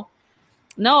know.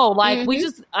 No, like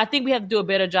I think we have to do a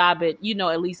better job at, you know,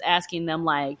 at least asking them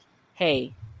like,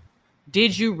 hey,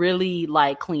 did you really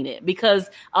like clean it? Because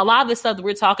a lot of the stuff that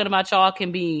we're talking about, y'all,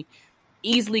 can be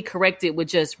easily corrected with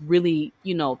just really,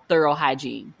 you know, thorough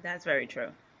hygiene. That's very true.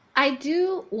 I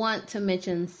do want to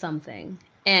mention something,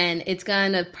 and it's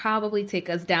gonna probably take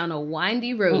us down a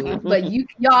windy road, but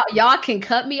y'all can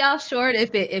cut me off short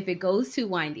if it goes too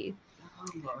windy.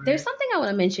 There's something I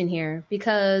want to mention here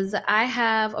because I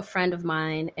have a friend of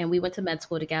mine and we went to med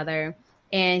school together,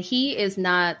 and he is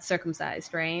not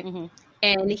circumcised, right? Mm-hmm.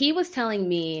 And he was telling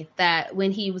me that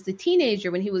when he was a teenager,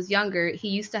 when he was younger, he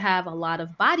used to have a lot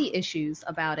of body issues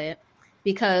about it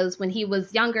because when he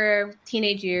was younger,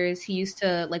 teenage years, he used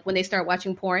to, like when they start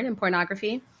watching porn and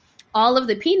pornography, all of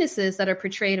the penises that are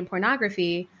portrayed in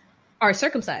pornography are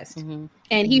circumcised,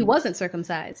 and he wasn't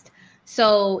circumcised.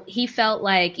 So he felt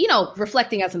like, you know,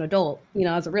 reflecting as an adult, you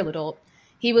know, as a real adult,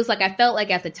 he was like, I felt like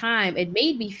at the time it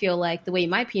made me feel like the way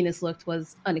my penis looked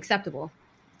was unacceptable.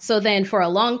 So then for a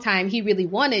long time, he really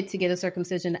wanted to get a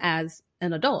circumcision as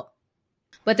an adult.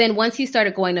 But then once he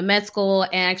started going to med school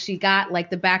and actually got like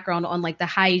the background on like the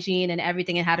hygiene and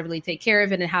everything and how to really take care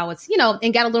of it and how it's, you know,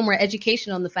 and got a little more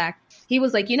education on the fact, he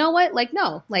was like, you know what? Like,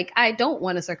 no, like, I don't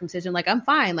want a circumcision. Like, I'm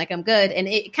fine. Like, I'm good. And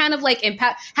it kind of like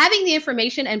having the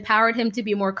information empowered him to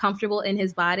be more comfortable in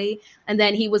his body. And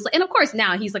then he was, and of course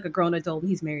now he's like a grown adult and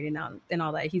he's married and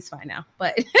all that. He's fine now.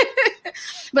 But,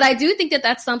 but I do think that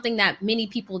that's something that many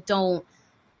people don't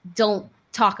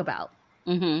talk about.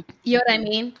 Mm-hmm. You know what I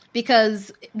mean?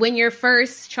 Because when you're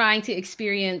first trying to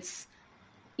experience,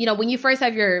 you know, when you first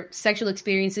have your sexual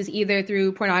experiences, either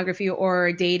through pornography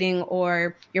or dating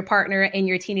or your partner in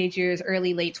your teenage years,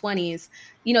 early, late 20s,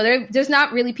 you know, there's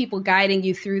not really people guiding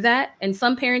you through that. And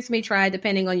some parents may try,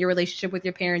 depending on your relationship with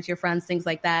your parents, your friends, things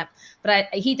like that. But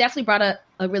he definitely brought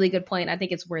a really good point. I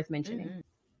think it's worth mentioning. Mm-hmm.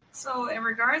 So in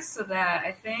regards to that,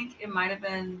 I think it might have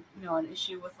been, you know, an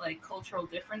issue with like cultural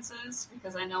differences,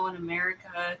 because I know in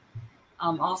America,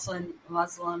 also in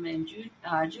Muslim and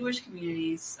Jewish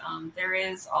communities, there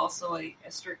is also a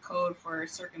strict code for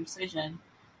circumcision.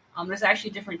 There's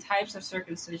actually different types of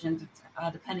circumcision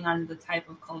depending on the type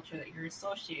of culture that you're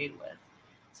associated with.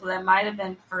 So that might have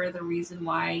been part of the reason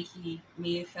why he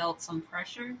may have felt some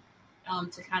pressure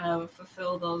to kind of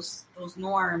fulfill those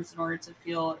norms in order to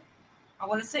feel, I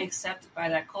wouldn't say accepted by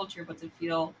that culture, but to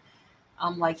feel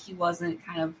like he wasn't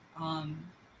kind of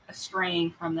straying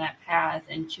from that path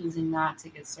and choosing not to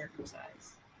get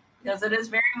circumcised, because it is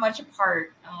very much a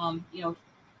part, you know,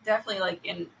 definitely like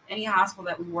in any hospital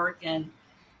that we work in,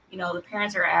 you know, the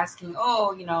parents are asking,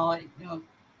 oh, you know,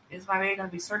 is my baby going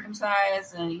to be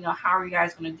circumcised? And, you know, how are you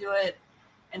guys going to do it?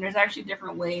 And there's actually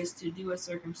different ways to do a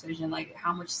circumcision, like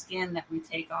how much skin that we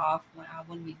take off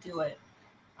when we do it.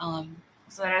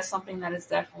 So that is something that is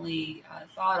definitely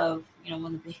thought of, you know,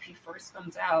 when the baby first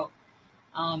comes out.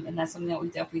 And that's something that we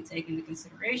definitely take into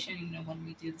consideration, you know, when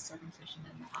we do the circumcision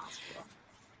in the hospital.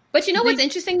 But you know what's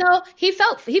interesting though? He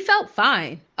felt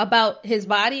fine about his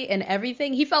body and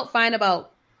everything. He felt fine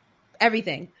about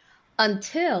everything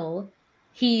until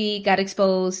he got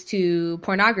exposed to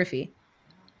pornography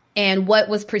and what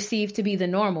was perceived to be the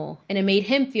normal. And it made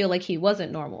him feel like he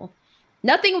wasn't normal.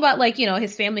 Nothing about like, you know,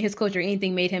 his family, his culture,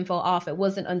 anything made him feel off. It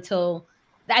wasn't until,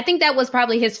 I think that was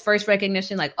probably his first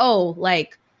recognition, like, oh,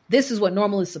 like, this is what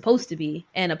normal is supposed to be.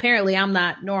 And apparently I'm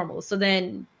not normal. So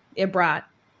then it brought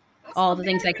all the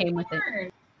things that came with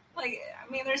it. Like,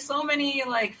 I mean, there's so many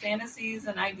like fantasies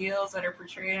and ideals that are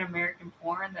portrayed in American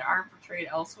porn that aren't portrayed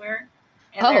elsewhere.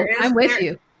 And I'm with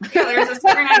you. Yeah, there's a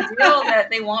certain ideal that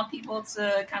they want people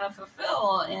to kind of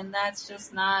fulfill. And that's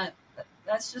just not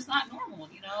normal,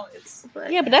 you know.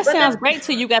 But that sounds great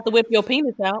till you got to whip your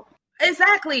penis out.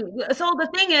 Exactly. So the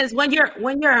thing is, when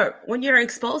you're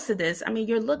exposed to this, I mean,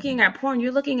 you're looking at porn,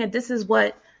 you're looking at this is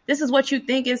what this is what you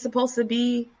think is supposed to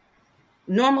be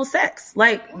normal sex.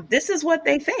 Like, this is what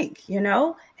they think, you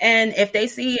know? And if they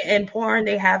see in porn,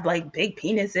 they have like big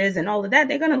penises and all of that,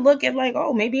 they're going to look at like,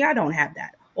 oh, maybe I don't have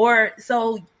that. Or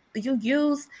so you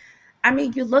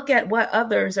look at what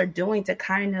others are doing to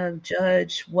kind of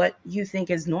judge what you think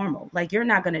is normal. Like, you're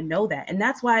not going to know that. And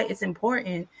that's why it's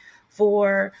important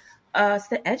for us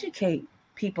to educate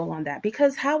people on that,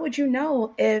 because how would you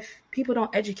know if people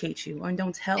don't educate you or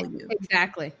don't tell you?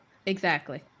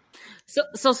 Exactly.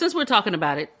 So since we're talking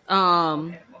about it,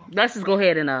 let's just go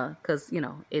ahead and because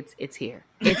it's here.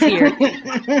 It's here.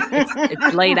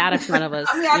 It's laid out in front of us.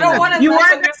 I mean, I don't want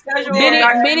to schedule.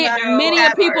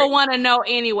 Many people want to know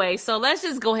anyway. So let's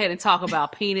just go ahead and talk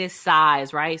about penis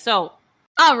size, right? So,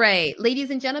 all right, ladies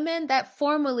and gentlemen, that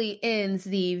formally ends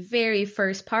the very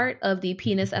first part of the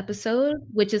penis episode,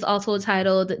 which is also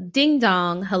titled Ding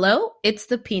Dong, Hello, it's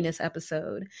the penis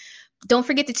episode. Don't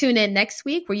forget to tune in next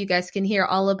week where you guys can hear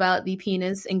all about the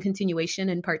penis in continuation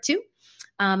in part 2.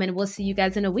 And we'll see you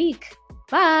guys in a week.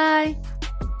 Bye.